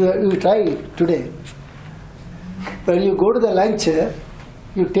 You try it today. When you go to the lunch,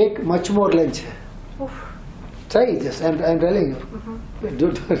 you take much more lunch. Try it, just I'm telling you.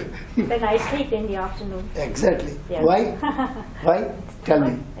 Then I sleep in the afternoon. Exactly. Yeah. Why? Why? Tell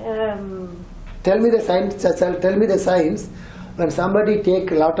me. Tell me the science. Tell me the science. When somebody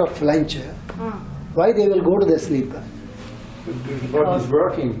take a lot of lunch, why they will go to the sleep? The body is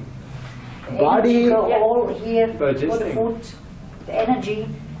working. Body. All here for the Digesting. food, the energy.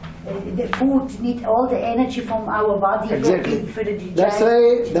 The food need all the energy from our body. Exactly. For the That's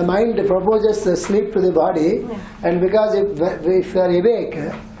why the mind proposes sleep to the body, and because if you are awake,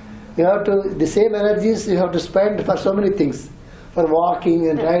 you have to, the same energies you have to spend for so many things, for walking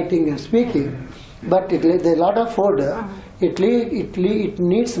and writing and speaking. But there's a lot of food. It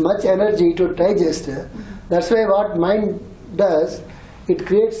needs much energy to digest. That's why what mind does, it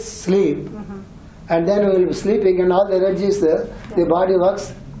creates sleep, and then we will be sleeping, and all the energies the body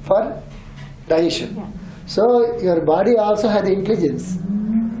works for digestion. So your body also has intelligence,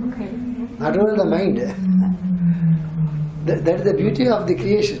 not only the mind. That is the beauty of the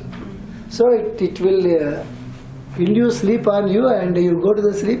creation. So it will induce sleep on you, and you go to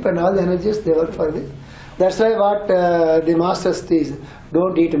the sleep, and all the energies they work for this. That's why what the masters teach,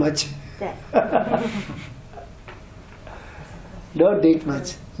 don't eat much. Don't eat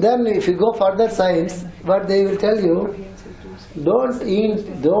much. Then if you go further science, what they will tell you, don't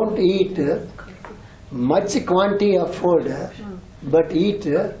eat much quantity of food, but eat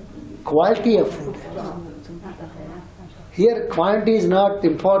quality of food. Here quantity is not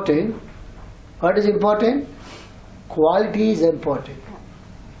important. What is important? Quality is important.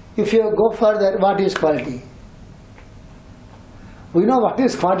 If you go further, what is quality? We know what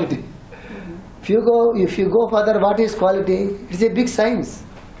is quantity. If you go further, what is quality? It's a big science.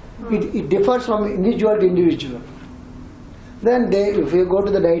 It differs from individual to individual. Then if you go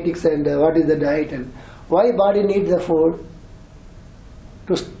to the dietetics and what is the diet and why body needs the food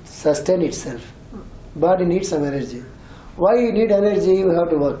to sustain itself. Body needs some energy. Why you need energy? You have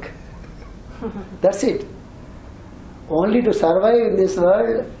to work. That's it. Only to survive in this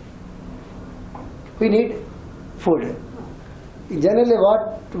world, we need food. Generally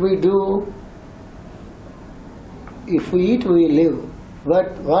what we do, if we eat, we live.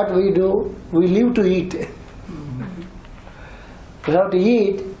 But what we do, we live to eat. We have to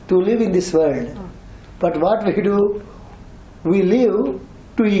eat to live in this world. But what we do, we live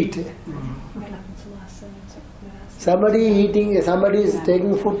to eat. Somebody is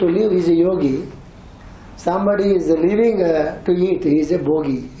taking food to live is a yogi. Somebody is leaving to eat, he is a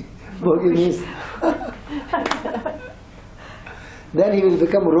bogi. Bogi means then he will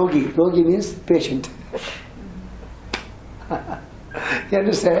become rogi. Rogi means patient. You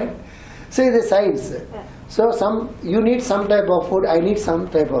understand? So it's a science. So you need some type of food, I need some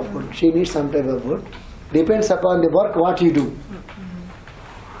type of food, she needs some type of food. Depends upon the work what you do.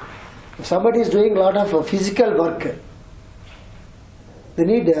 If somebody is doing a lot of physical work, they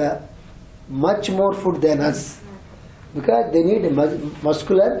need much more food than us because they need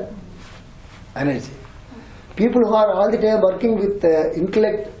muscular energy. People who are all the time working with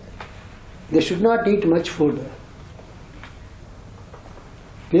intellect, they should not eat much food.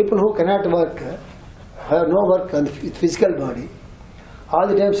 People who cannot work, have no work on the physical body, all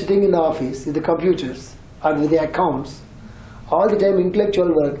the time sitting in the office with the computers or with the accounts, all the time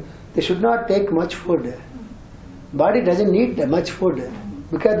intellectual work, they should not take much food. Body doesn't need much food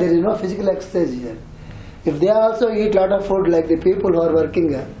because there is no physical exercise here. If they also eat lot of food like the people who are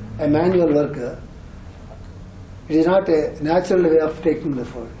working a manual worker, it is not a natural way of taking the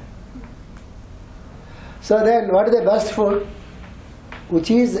food. So then what is the best food? Which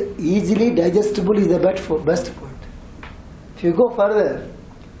is easily digestible is the best food. If you go further,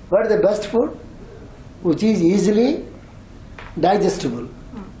 what is the best food? Which is easily digestible.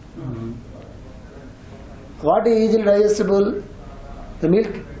 What is easily digestible? The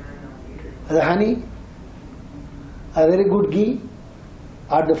milk, the honey, a very good ghee,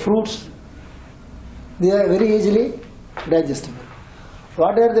 or the fruits. They are very easily digestible.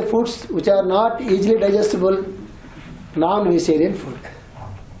 What are the foods which are not easily digestible? Non-vegetarian food.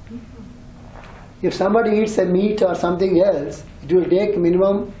 If somebody eats a meat or something else, it will take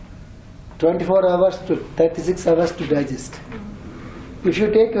minimum 24 hours to 36 hours to digest. If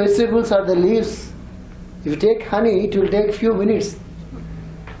you take vegetables or the leaves, if you take honey, it will take few minutes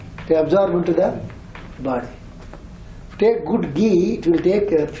to absorb into the body. If you take good ghee, it will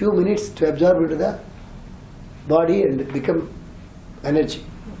take a few minutes to absorb into the body and become energy.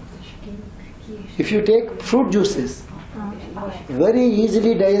 If you take fruit juices, very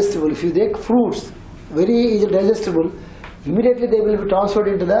easily digestible. If you take fruits, very easily digestible, immediately they will be transferred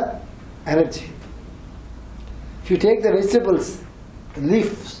into the energy. If you take the vegetables,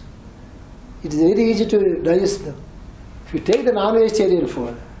 leaves, it is very easy to digest them. If you take the non-vegetarian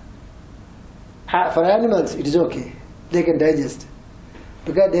food, for animals it is okay, they can digest.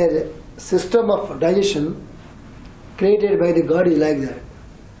 Because their system of digestion created by the God is like that.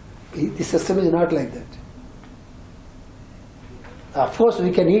 The system is not like that. Of course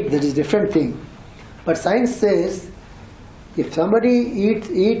we can eat, that is different thing. But science says, if somebody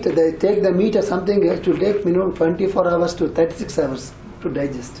they take the meat or something else, it will take minimum 24 hours to 36 hours to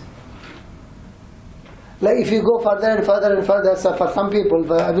digest. Like if you go further and further and further, so for some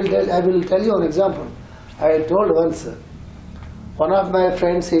people, I will tell you an example. I told once, one of my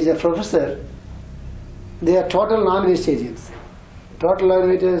friends, he is a professor, they are total non-vegetarians. Total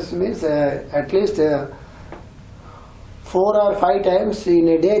non-vegetarians means at least 4 or 5 times in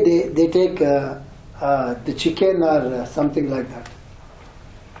a day they take the chicken or something like that.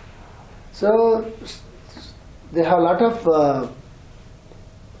 So they have a lot of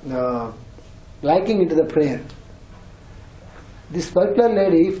liking into the prayer. This particular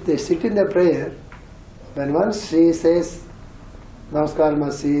lady, if they sit in the prayer, when once she says Namaskar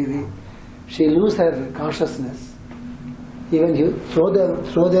Masi, she loses her consciousness. Even you throw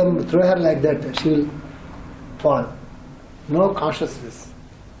her like that, she will fall. No consciousness.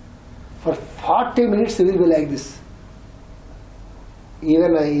 For 40 minutes she will be like this.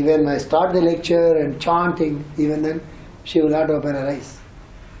 Even I start the lecture and chanting, even then she will not open her eyes.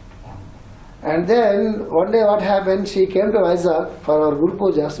 And then one day what happened, she came to Vizag for our Guru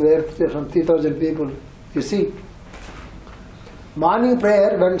Pujas, where from 3,000 people, you see. Morning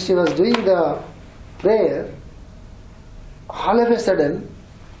prayer, when she was doing the prayer, all of a sudden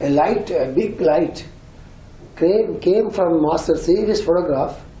a big light came from Master Series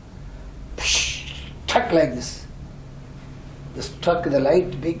photograph, stuck like this.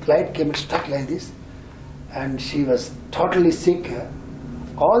 Big light came and stuck like this, and she was totally sick.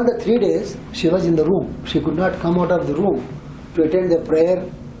 All the 3 days she was in the room. She could not come out of the room to attend the prayer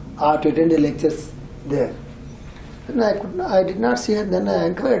or to attend the lectures there. And I did not see her. Then I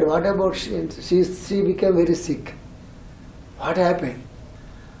inquired, what about she? She became very sick. What happened?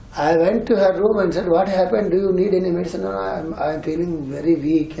 I went to her room and said, what happened? Do you need any medicine? No, I am feeling very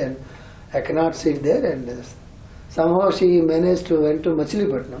weak and I cannot sit there. And somehow she managed to went to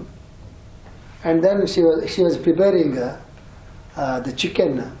Machilipatnam. And then she was preparing the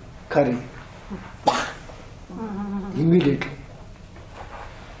chicken curry immediately.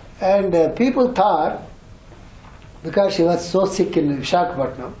 And people thought because she was so sick in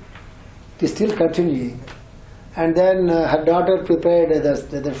Visakhapatnam. It is still continuing. And then her daughter prepared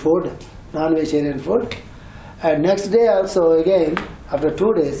the food, non-vegetarian food. And next day also again, after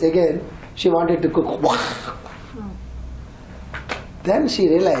 2 days again, she wanted to cook. Then she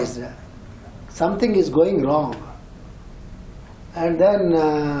realized something is going wrong. And then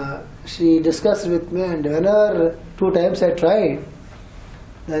she discussed with me, and whenever 2 times I tried,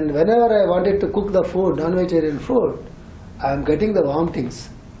 then whenever I wanted to cook the food, non-vegetarian food, I am getting the vomitings.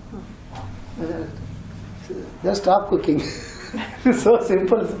 Then stop cooking. It's so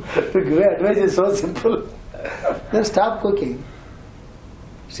simple. To give advice is so simple. Then stop cooking.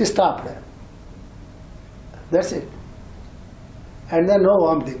 She stopped. That's it. And then no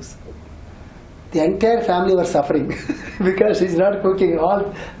vomitings. The entire family were suffering because she's not cooking.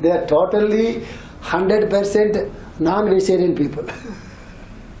 All they are totally 100% non-vegetarian people.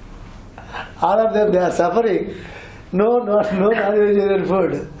 All of them, they are suffering. No non-vegetarian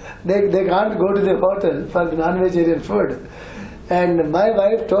food. They can't go to the hotel for the non-vegetarian food. And my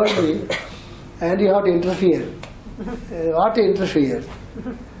wife told me, and you have to interfere. What to interfere?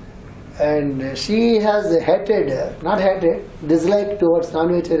 And she has dislike towards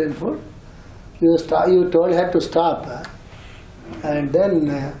non-vegetarian food. You told her to stop, and then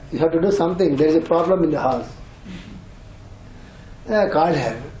you have to do something. There is a problem in the house. I called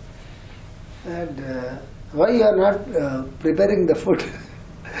her, and why you are not preparing the food?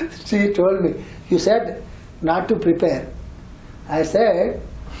 She told me, you said not to prepare. I said,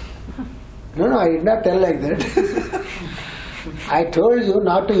 no, I did not tell like that. I told you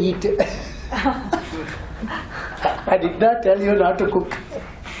not to eat. I did not tell you not to cook.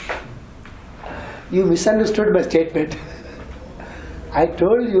 You misunderstood my statement. I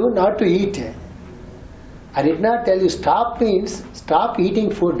told you not to eat. I did not tell you stop means stop eating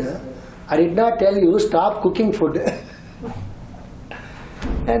food. I did not tell you stop cooking food.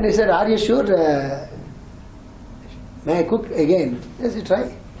 And he said, are you sure? May I cook again? Yes, you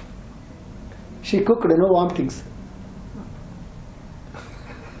try. She cooked, no vomitings.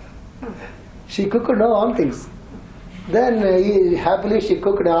 She cooked, no vomitings. Then happily she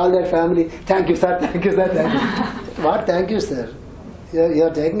cooked all that family. Thank you, sir. Thank you, sir. Thank you. What? Thank you, sir. You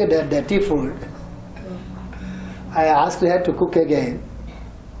are taking a dirty food. I asked her to cook again.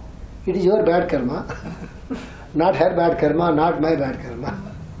 It is your bad karma, not her bad karma, not my bad karma.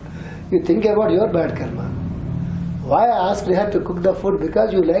 You think about your bad karma. Why I asked her to cook the food?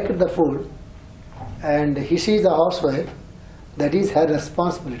 Because you liked the food, and she is a housewife. That is her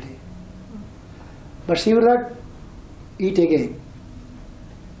responsibility. But she will not eat again.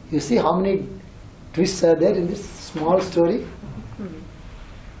 You see how many twists are there in this small story?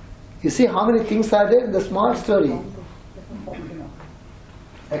 You see how many things are there in the small story?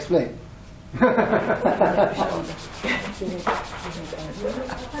 Explain.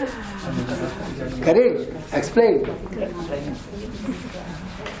 Courage. Explain.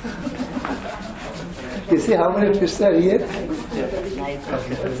 You see how many twists are here?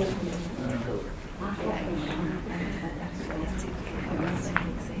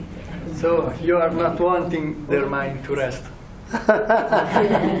 So you are not wanting their mind to rest.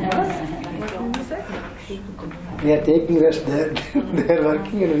 We are taking rest there. They are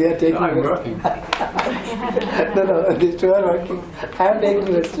working and we are taking I'm rest. working. No, these two are working. I am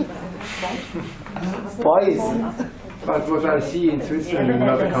taking rest. Poise. But what I see in Switzerland and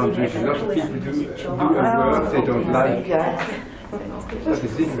other countries, a lot of people do a work they don't like. That is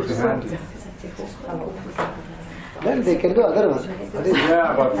difficult to handle. Then they can do other work.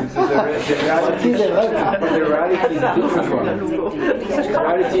 Yeah, but the reality is a different one. The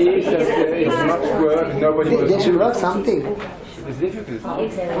reality is that it's not work, nobody will They should work something. It's difficult.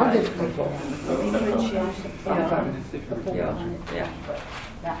 Not difficult. Sometimes it's difficult.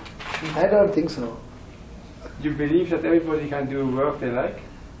 I don't think so. You believe that everybody can do work they like?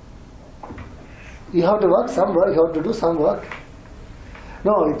 You have to work some work, you have to do some work.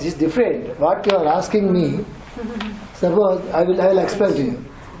 No, it is different. What you are asking me, suppose I will explain to you.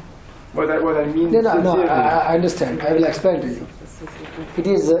 What I mean No, sincerely. I understand. I will explain to you. It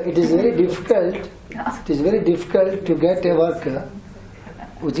is very difficult. It is very difficult to get a work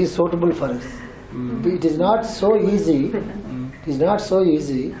which is suitable for us. It is not so easy. It is not so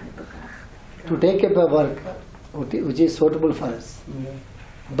easy to take up a work which is suitable for us.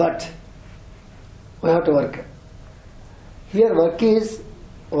 But we have to work. Here work is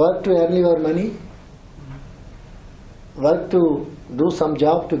work to earn your money, work to do some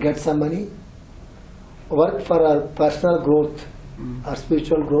job to get some money, work for our personal growth, our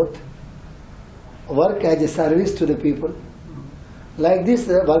spiritual growth, work as a service to the people. Like this,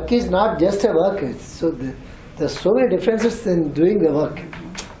 work is not just a work. So the There's so many differences in doing the work.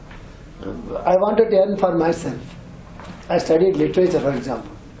 I wanted to earn for myself. I studied literature, for example,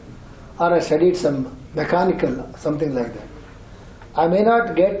 or I studied some mechanical, something like that. I may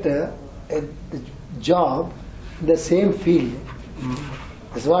not get a job in the same field.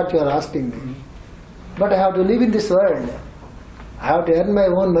 That's what you are asking me. But I have to live in this world. I have to earn my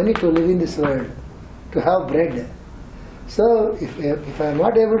own money to live in this world, to have bread. So if I am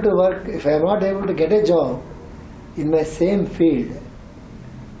not able to work, if I am not able to get a job in my same field,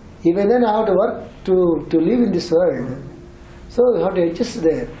 even then I have to work to live in this world. So you have to adjust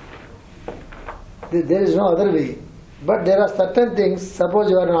there. There is no other way. But there are certain things, suppose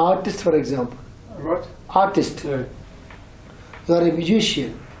you are an artist, for example. What? Artist. Yeah. You are a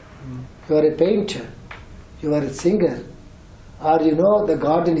musician, you are a painter, you are a singer, or you know the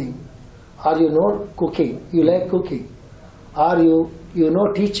gardening, or you know cooking, you like cooking, or you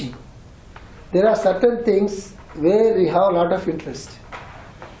know teaching. There are certain things where you have a lot of interest.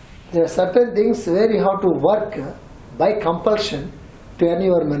 There are certain things where you have to work by compulsion to earn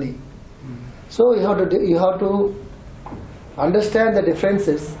your money. So you have to understand the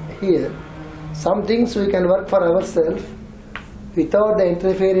differences here. Some things we can work for ourselves without the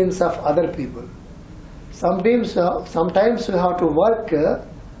interference of other people. Sometimes we have to work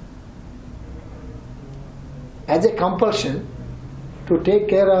as a compulsion to take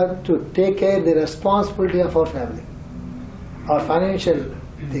care the responsibility of our family, our financial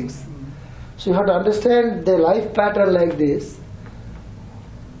things. So you have to understand the life pattern like this.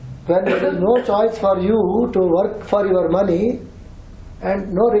 When there is no choice for you to work for your money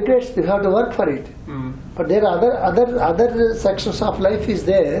and no regrets, you have to work for it. But there are other sections of life is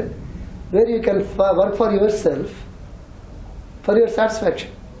there where you can work for yourself, for your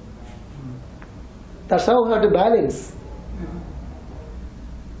satisfaction. That's how we have to balance.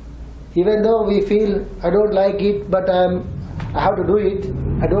 Even though we feel I don't like it, but I have to do it,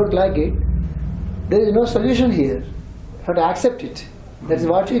 I don't like it, there is no solution here. You have to accept it. That is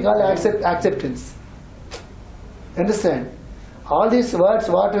what we call acceptance. Understand? All these words,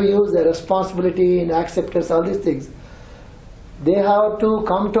 what we use, the responsibility and acceptance, all these things, they have to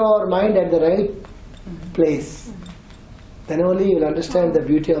come to our mind at the right place. Then only you will understand the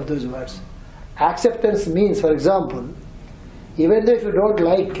beauty of those words. Acceptance means, for example, even though if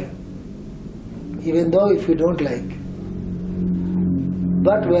you don't like,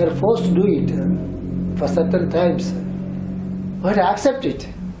 but we are forced to do it for certain times, we have to accept it.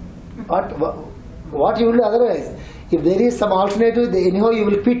 What you will do otherwise? If there is some alternative, anyhow you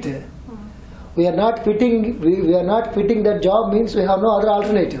will quit. We are not quitting. We are not quitting that job means we have no other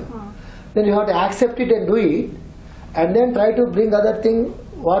alternative. Then you have to accept it and do it, and then try to bring other thing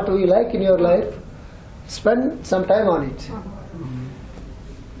what we like in your life. Spend some time on it.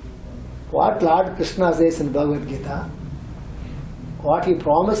 What Lord Krishna says in Bhagavad Gita, what he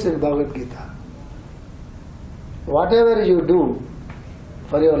promised in Bhagavad Gita. Whatever you do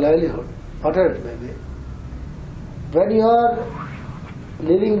for your livelihood, whatever it may be, when you are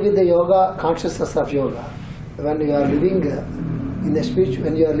living with the yoga, consciousness of yoga, when you are living in the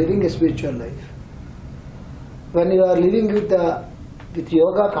when you are living a spiritual life, when you are living with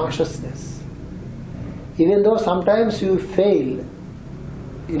yoga consciousness, even though sometimes you fail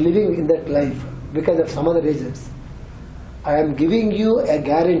in living in that life because of some other reasons, I am giving you a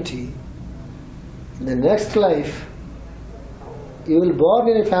guarantee. In the next life, you will born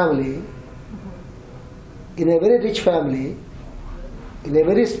in a family, in a very rich family, in a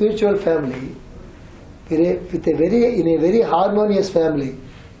very spiritual family, in a very harmonious family.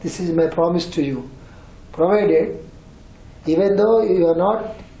 This is my promise to you. Provided, even though you are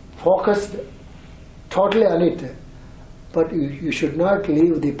not focused totally on it, but you should not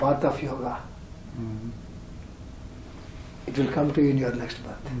leave the path of yoga. It will come to you in your next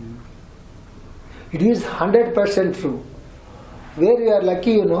birth. It is 100% true. Where you are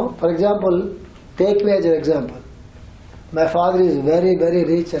lucky, for example, take me as an example. My father is very, very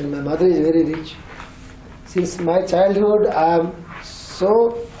rich and my mother is very rich. Since my childhood, I am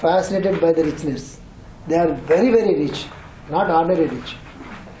so fascinated by the richness. They are very, very rich, not ordinary rich.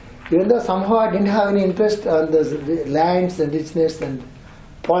 Even though somehow I didn't have any interest on the lands and richness and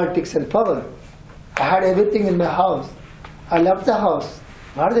politics and power, I had everything in my house. I left the house.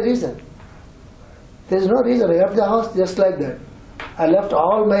 Not the reason. There is no reason. I left the house just like that. I left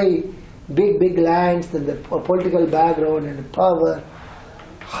all my big lands and the political background and power.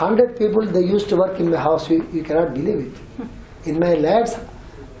 100 people, they used to work in my house. You cannot believe it. In my lands,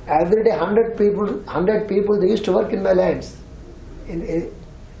 every day 100 people, they used to work in my lands.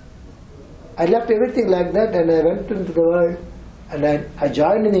 I left everything like that and I went into the world and I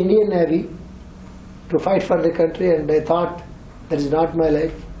joined in the Indian Navy to fight for the country, and I thought that is not my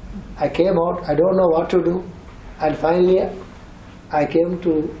life. I came out, I don't know what to do, and finally I came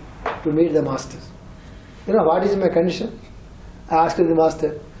to meet the master. You know, what is my condition? I asked the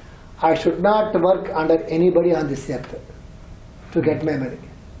master, I should not work under anybody on this earth to get my money.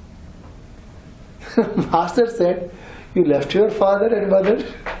 Master said, you left your father and mother,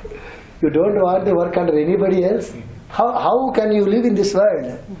 you don't want to work under anybody else. How can you live in this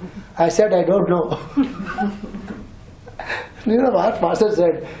world? I said, I don't know. You know what Master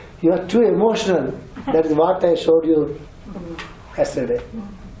said? You are too emotional. That is what I showed you yesterday.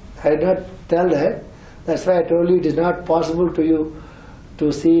 I did not tell that. That's why I told you it is not possible to you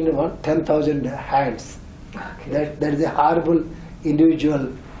to see in 10,000 hands. That is a horrible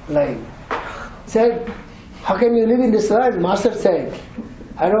individual line. Said, how can you live in this world? Master said,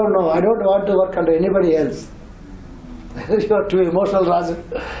 I don't know. I don't want to work under anybody else. You are too emotional, Raju,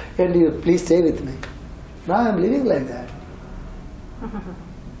 and you please stay with me. Now I am living like that.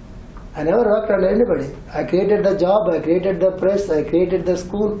 I never worked under anybody. I created the job, I created the press, I created the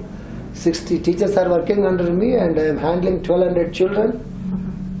school. 60 teachers are working under me, and I am handling 1,200 children.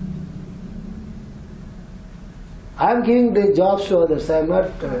 I am giving the jobs to others. I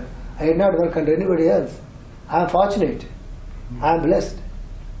did not work under anybody else. I am fortunate. I am blessed.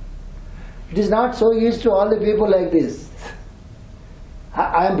 It is not so easy to all the people like this.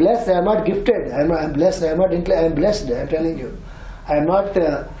 I am blessed. I am not gifted. I am blessed. I am not. I am blessed. I am telling you. I am not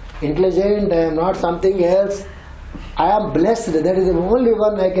intelligent. I am not something else. I am blessed. That is the only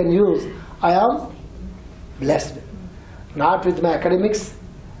one I can use. I am blessed. Not with my academics,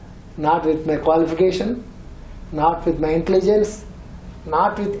 not with my qualification, not with my intelligence,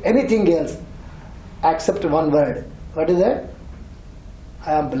 not with anything else, except one word. What is that?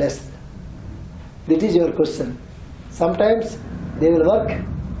 I am blessed. That is your question. Sometimes they will work,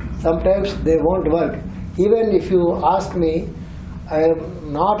 sometimes they won't work. Even if you ask me, I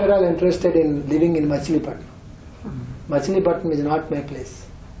am not at all interested in living in Machilipatnam. Machilipatnam is not my place.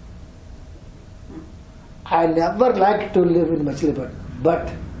 I never liked to live in Machilipatnam,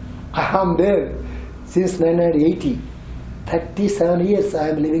 but I am there since 1980. 37 years I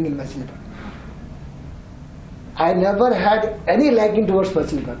am living in Machilipatnam. I never had any liking towards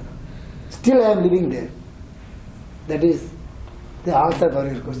Machilipatnam. Still I am living there. That is the answer for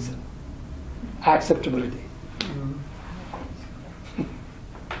your question. Acceptability.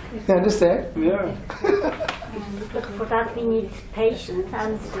 You understand? Yeah. But for that we need patience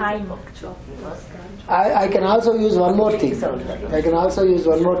and time. I can also use one more thing. I can also use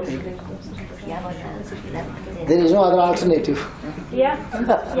one more thing. There is no other alternative. Yeah?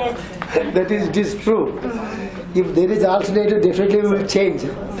 Yes. That is, it is true. If there is alternative, definitely we will change.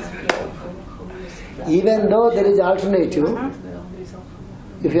 Even though there is alternative,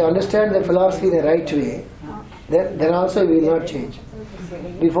 if you understand the philosophy in the right way, then also we will not change.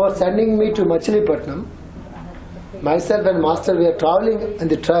 Before sending me to Machilipatnam, myself and Master, we are traveling in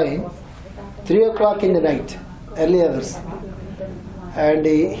the train, 3 o'clock in the night, early hours. And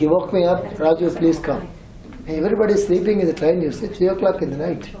he woke me up, Raju, please come. Everybody is sleeping in the train, you see, 3 o'clock in the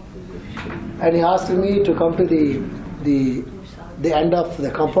night. And he asked me to come to the end of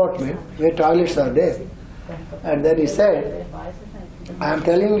the compartment where toilets are there. And then he said, I am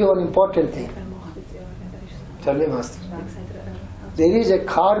telling you an important thing. Tell me, Master. There is a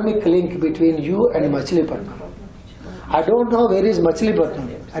karmic link between you and Machilipatnam. I don't know where is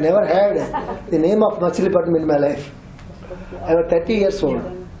Machilipatnam. I never heard the name of Machilipatnam in my life. I was 30 years old.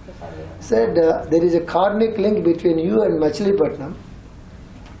 He said, there is a karmic link between you and Machilipatnam.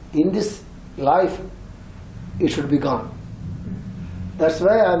 In this life, it should be gone. That's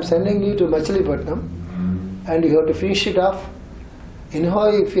why I am sending you to Machilipatnam, and you have to finish it off. Anyhow,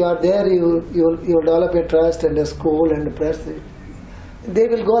 if you are there, you will develop a trust and a school and a press. They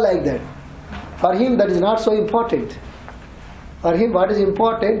will go like that. For him, that is not so important. For him, what is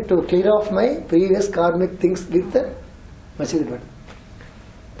important? To clear off my previous karmic things with the Machilipatnam.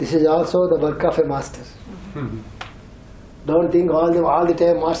 This is also the work of a master. Don't think all the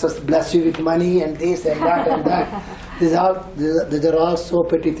time masters bless you with money and this and that and that. These are all so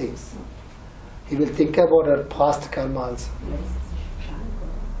petty things. He will think about our past karma also.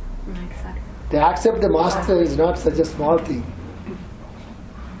 To accept the master is not such a small thing.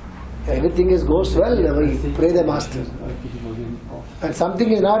 Everything goes well, we pray the master. And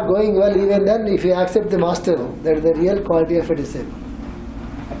something is not going well, even then, if you accept the master, that is the real quality of a disciple.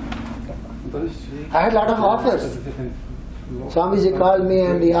 I had a lot of offers. Swamiji called me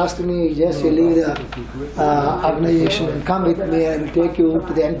and he asked me, yes, you leave the organization and come with me, I will take you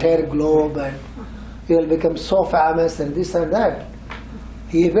to the entire globe and you will become so famous and this and that.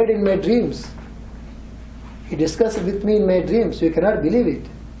 He appeared in my dreams. He discussed with me in my dreams. You cannot believe it.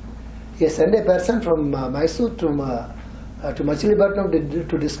 He sent a person from Mysore to Machilipatnam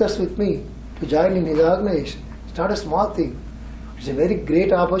to discuss with me, to join in his organization. It's not a small thing. It's a very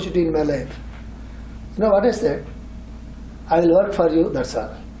great opportunity in my life. You know what I said? I will work for you, that's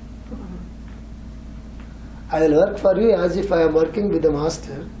all. I will work for you as if I am working with the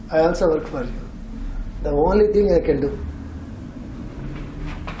master. I also work for you. The only thing I can do.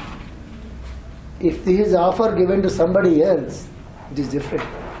 If this is offer given to somebody else, it is different.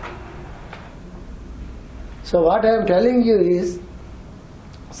 So what I am telling you is,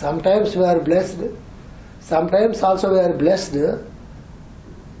 sometimes we are blessed, sometimes also we are blessed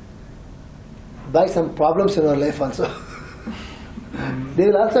by some problems in our life also. They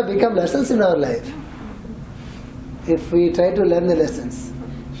will also become lessons in our life if we try to learn the lessons.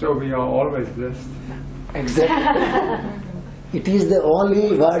 So we are always blessed. Exactly. It is the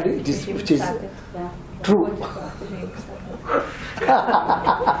only word which is true.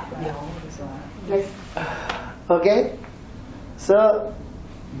 Okay? So,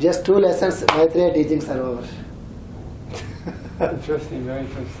 just 2 lessons, Maitreya teachings are over. Interesting, very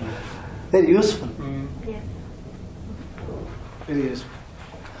interesting. Very useful. Yes. Very useful.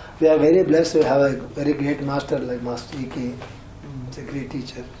 We are very blessed to have a very great master like Master E.K. He's a great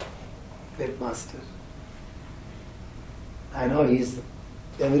teacher, great master. I know he's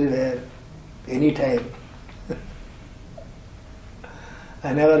everywhere, anytime.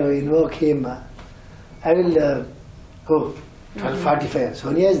 Whenever we invoke him, I will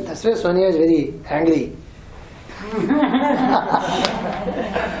 12:45. That's why Sonia is very angry.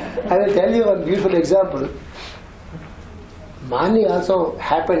 I will tell you one beautiful example. Mani also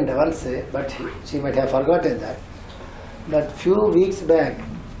happened once, but she might have forgotten that. But few weeks back,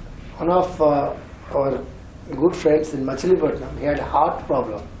 one of our good friends in Machilipatnam, he had a heart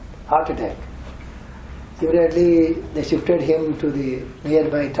problem, heart attack. Immediately they shifted him to the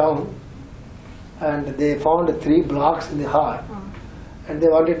nearby town, and they found 3 blocks in the heart, and they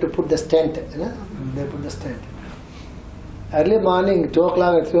wanted to put the stent. They put the stent. Early morning, 2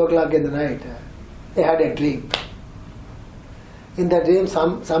 o'clock or 3 o'clock in the night, they had a dream. In the dream,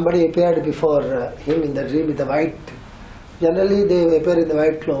 somebody appeared before him in the dream with the white. Generally, they appear in the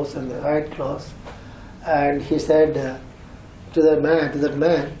white clothes and he said to that man,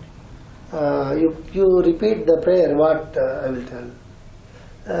 you repeat the prayer. What I will tell.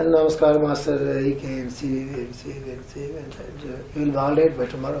 Namaskar, Master E.K. and see. You will be all right by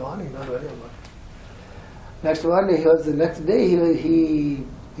tomorrow morning. Not worry about it. The next day he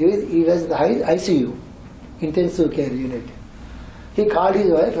was in the ICU, intensive care unit. He called his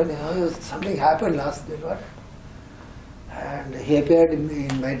wife and something happened last night. What? And he appeared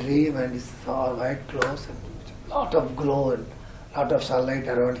in my dream and he saw white clothes and lot of glow and lot of sunlight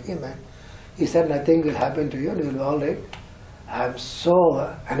around him. And he said, nothing will happen to you and you will be all right. I am so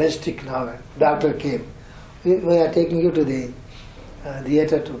energetic now. Doctor came. We are taking you to the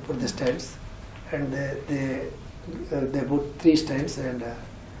theatre to put the stents. And they put 3 stents and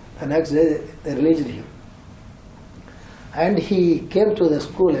the next day they released him. And he came to the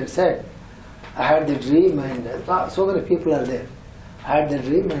school and said, I had the dream and so many people are there. I had the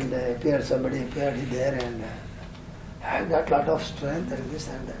dream and somebody appeared there and I got a lot of strength and this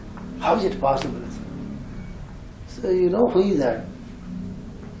and that. How is it possible? So you know who is that?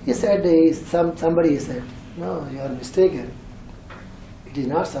 He said, somebody said, no, you are mistaken. It is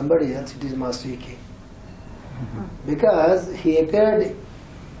not somebody else, it is Master E.K. Because he appeared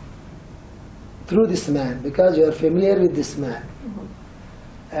through this man, because you are familiar with this man.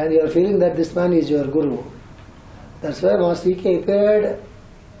 And you are feeling that this man is your Guru. That's why Master E.K. appeared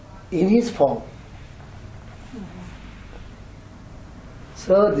in his form.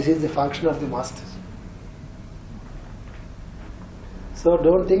 So this is the function of the Masters. So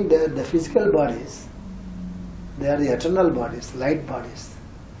don't think that the physical bodies, they are the eternal bodies, light bodies.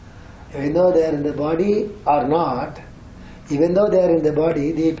 Even though they are in the body or not, even though they are in the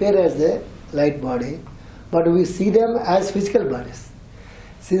body, they appear as the light body, but we see them as physical bodies.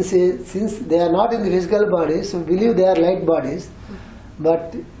 Since they are not in the physical bodies, we believe they are light bodies.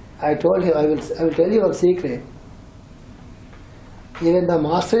 But I told him, I will tell you one secret. Even the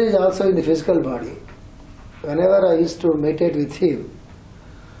Master is also in the physical body. Whenever I used to meditate with him,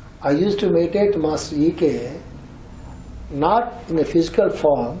 I used to meditate Master E.K. not in a physical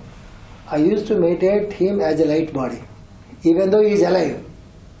form. I used to meditate him as a light body, even though he is alive.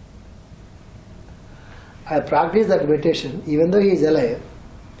 I practice that meditation, even though he is alive,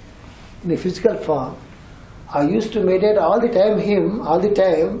 in a physical form. I used to meditate all the time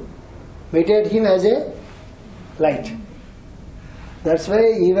meditate him as a light. That's why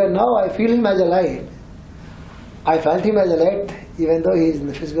even now I feel him as a light. I felt him as a light, even though he is in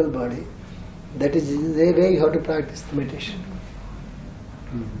the physical body. That is the way you have to practice the meditation.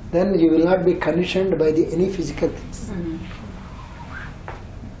 Then you will not be conditioned by any physical things.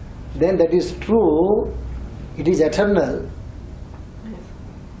 Then that is true, it is eternal.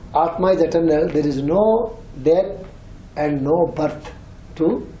 Atma is eternal, there is no death and no birth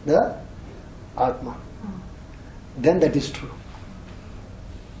to the Atma. Then that is true.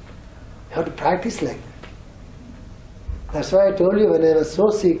 You have to practice like that. That's why I told you when I was so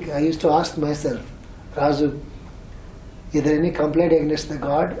sick, I used to ask myself, Raju, is there any complaint against the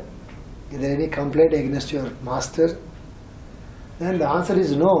God? Is there any complaint against your master? Then the answer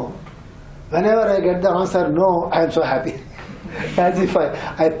is no. Whenever I get the answer no, I am so happy. As if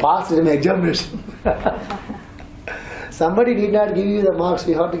I passed in my examination. Somebody did not give you the marks,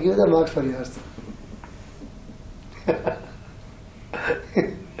 you have to give the marks for yourself.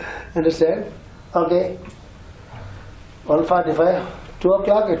 Understand? Okay. 1:45, 2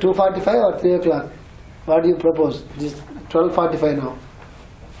 o'clock, 2:45 or 3 o'clock? What do you propose? It is 12:45 now.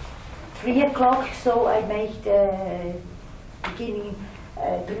 3 o'clock, so I make the beginning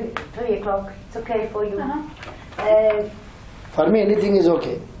 3 o'clock. It's okay for you. For me, anything is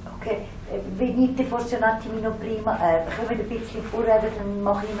okay. Okay. Wenn nicht forse un attimino prima, können wir ein bisschen vorreden, dann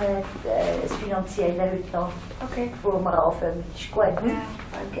mache ich mir das Finanzielle heute noch, bevor wir aufhören. Ist gut, ne?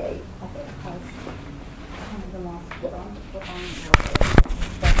 Okay.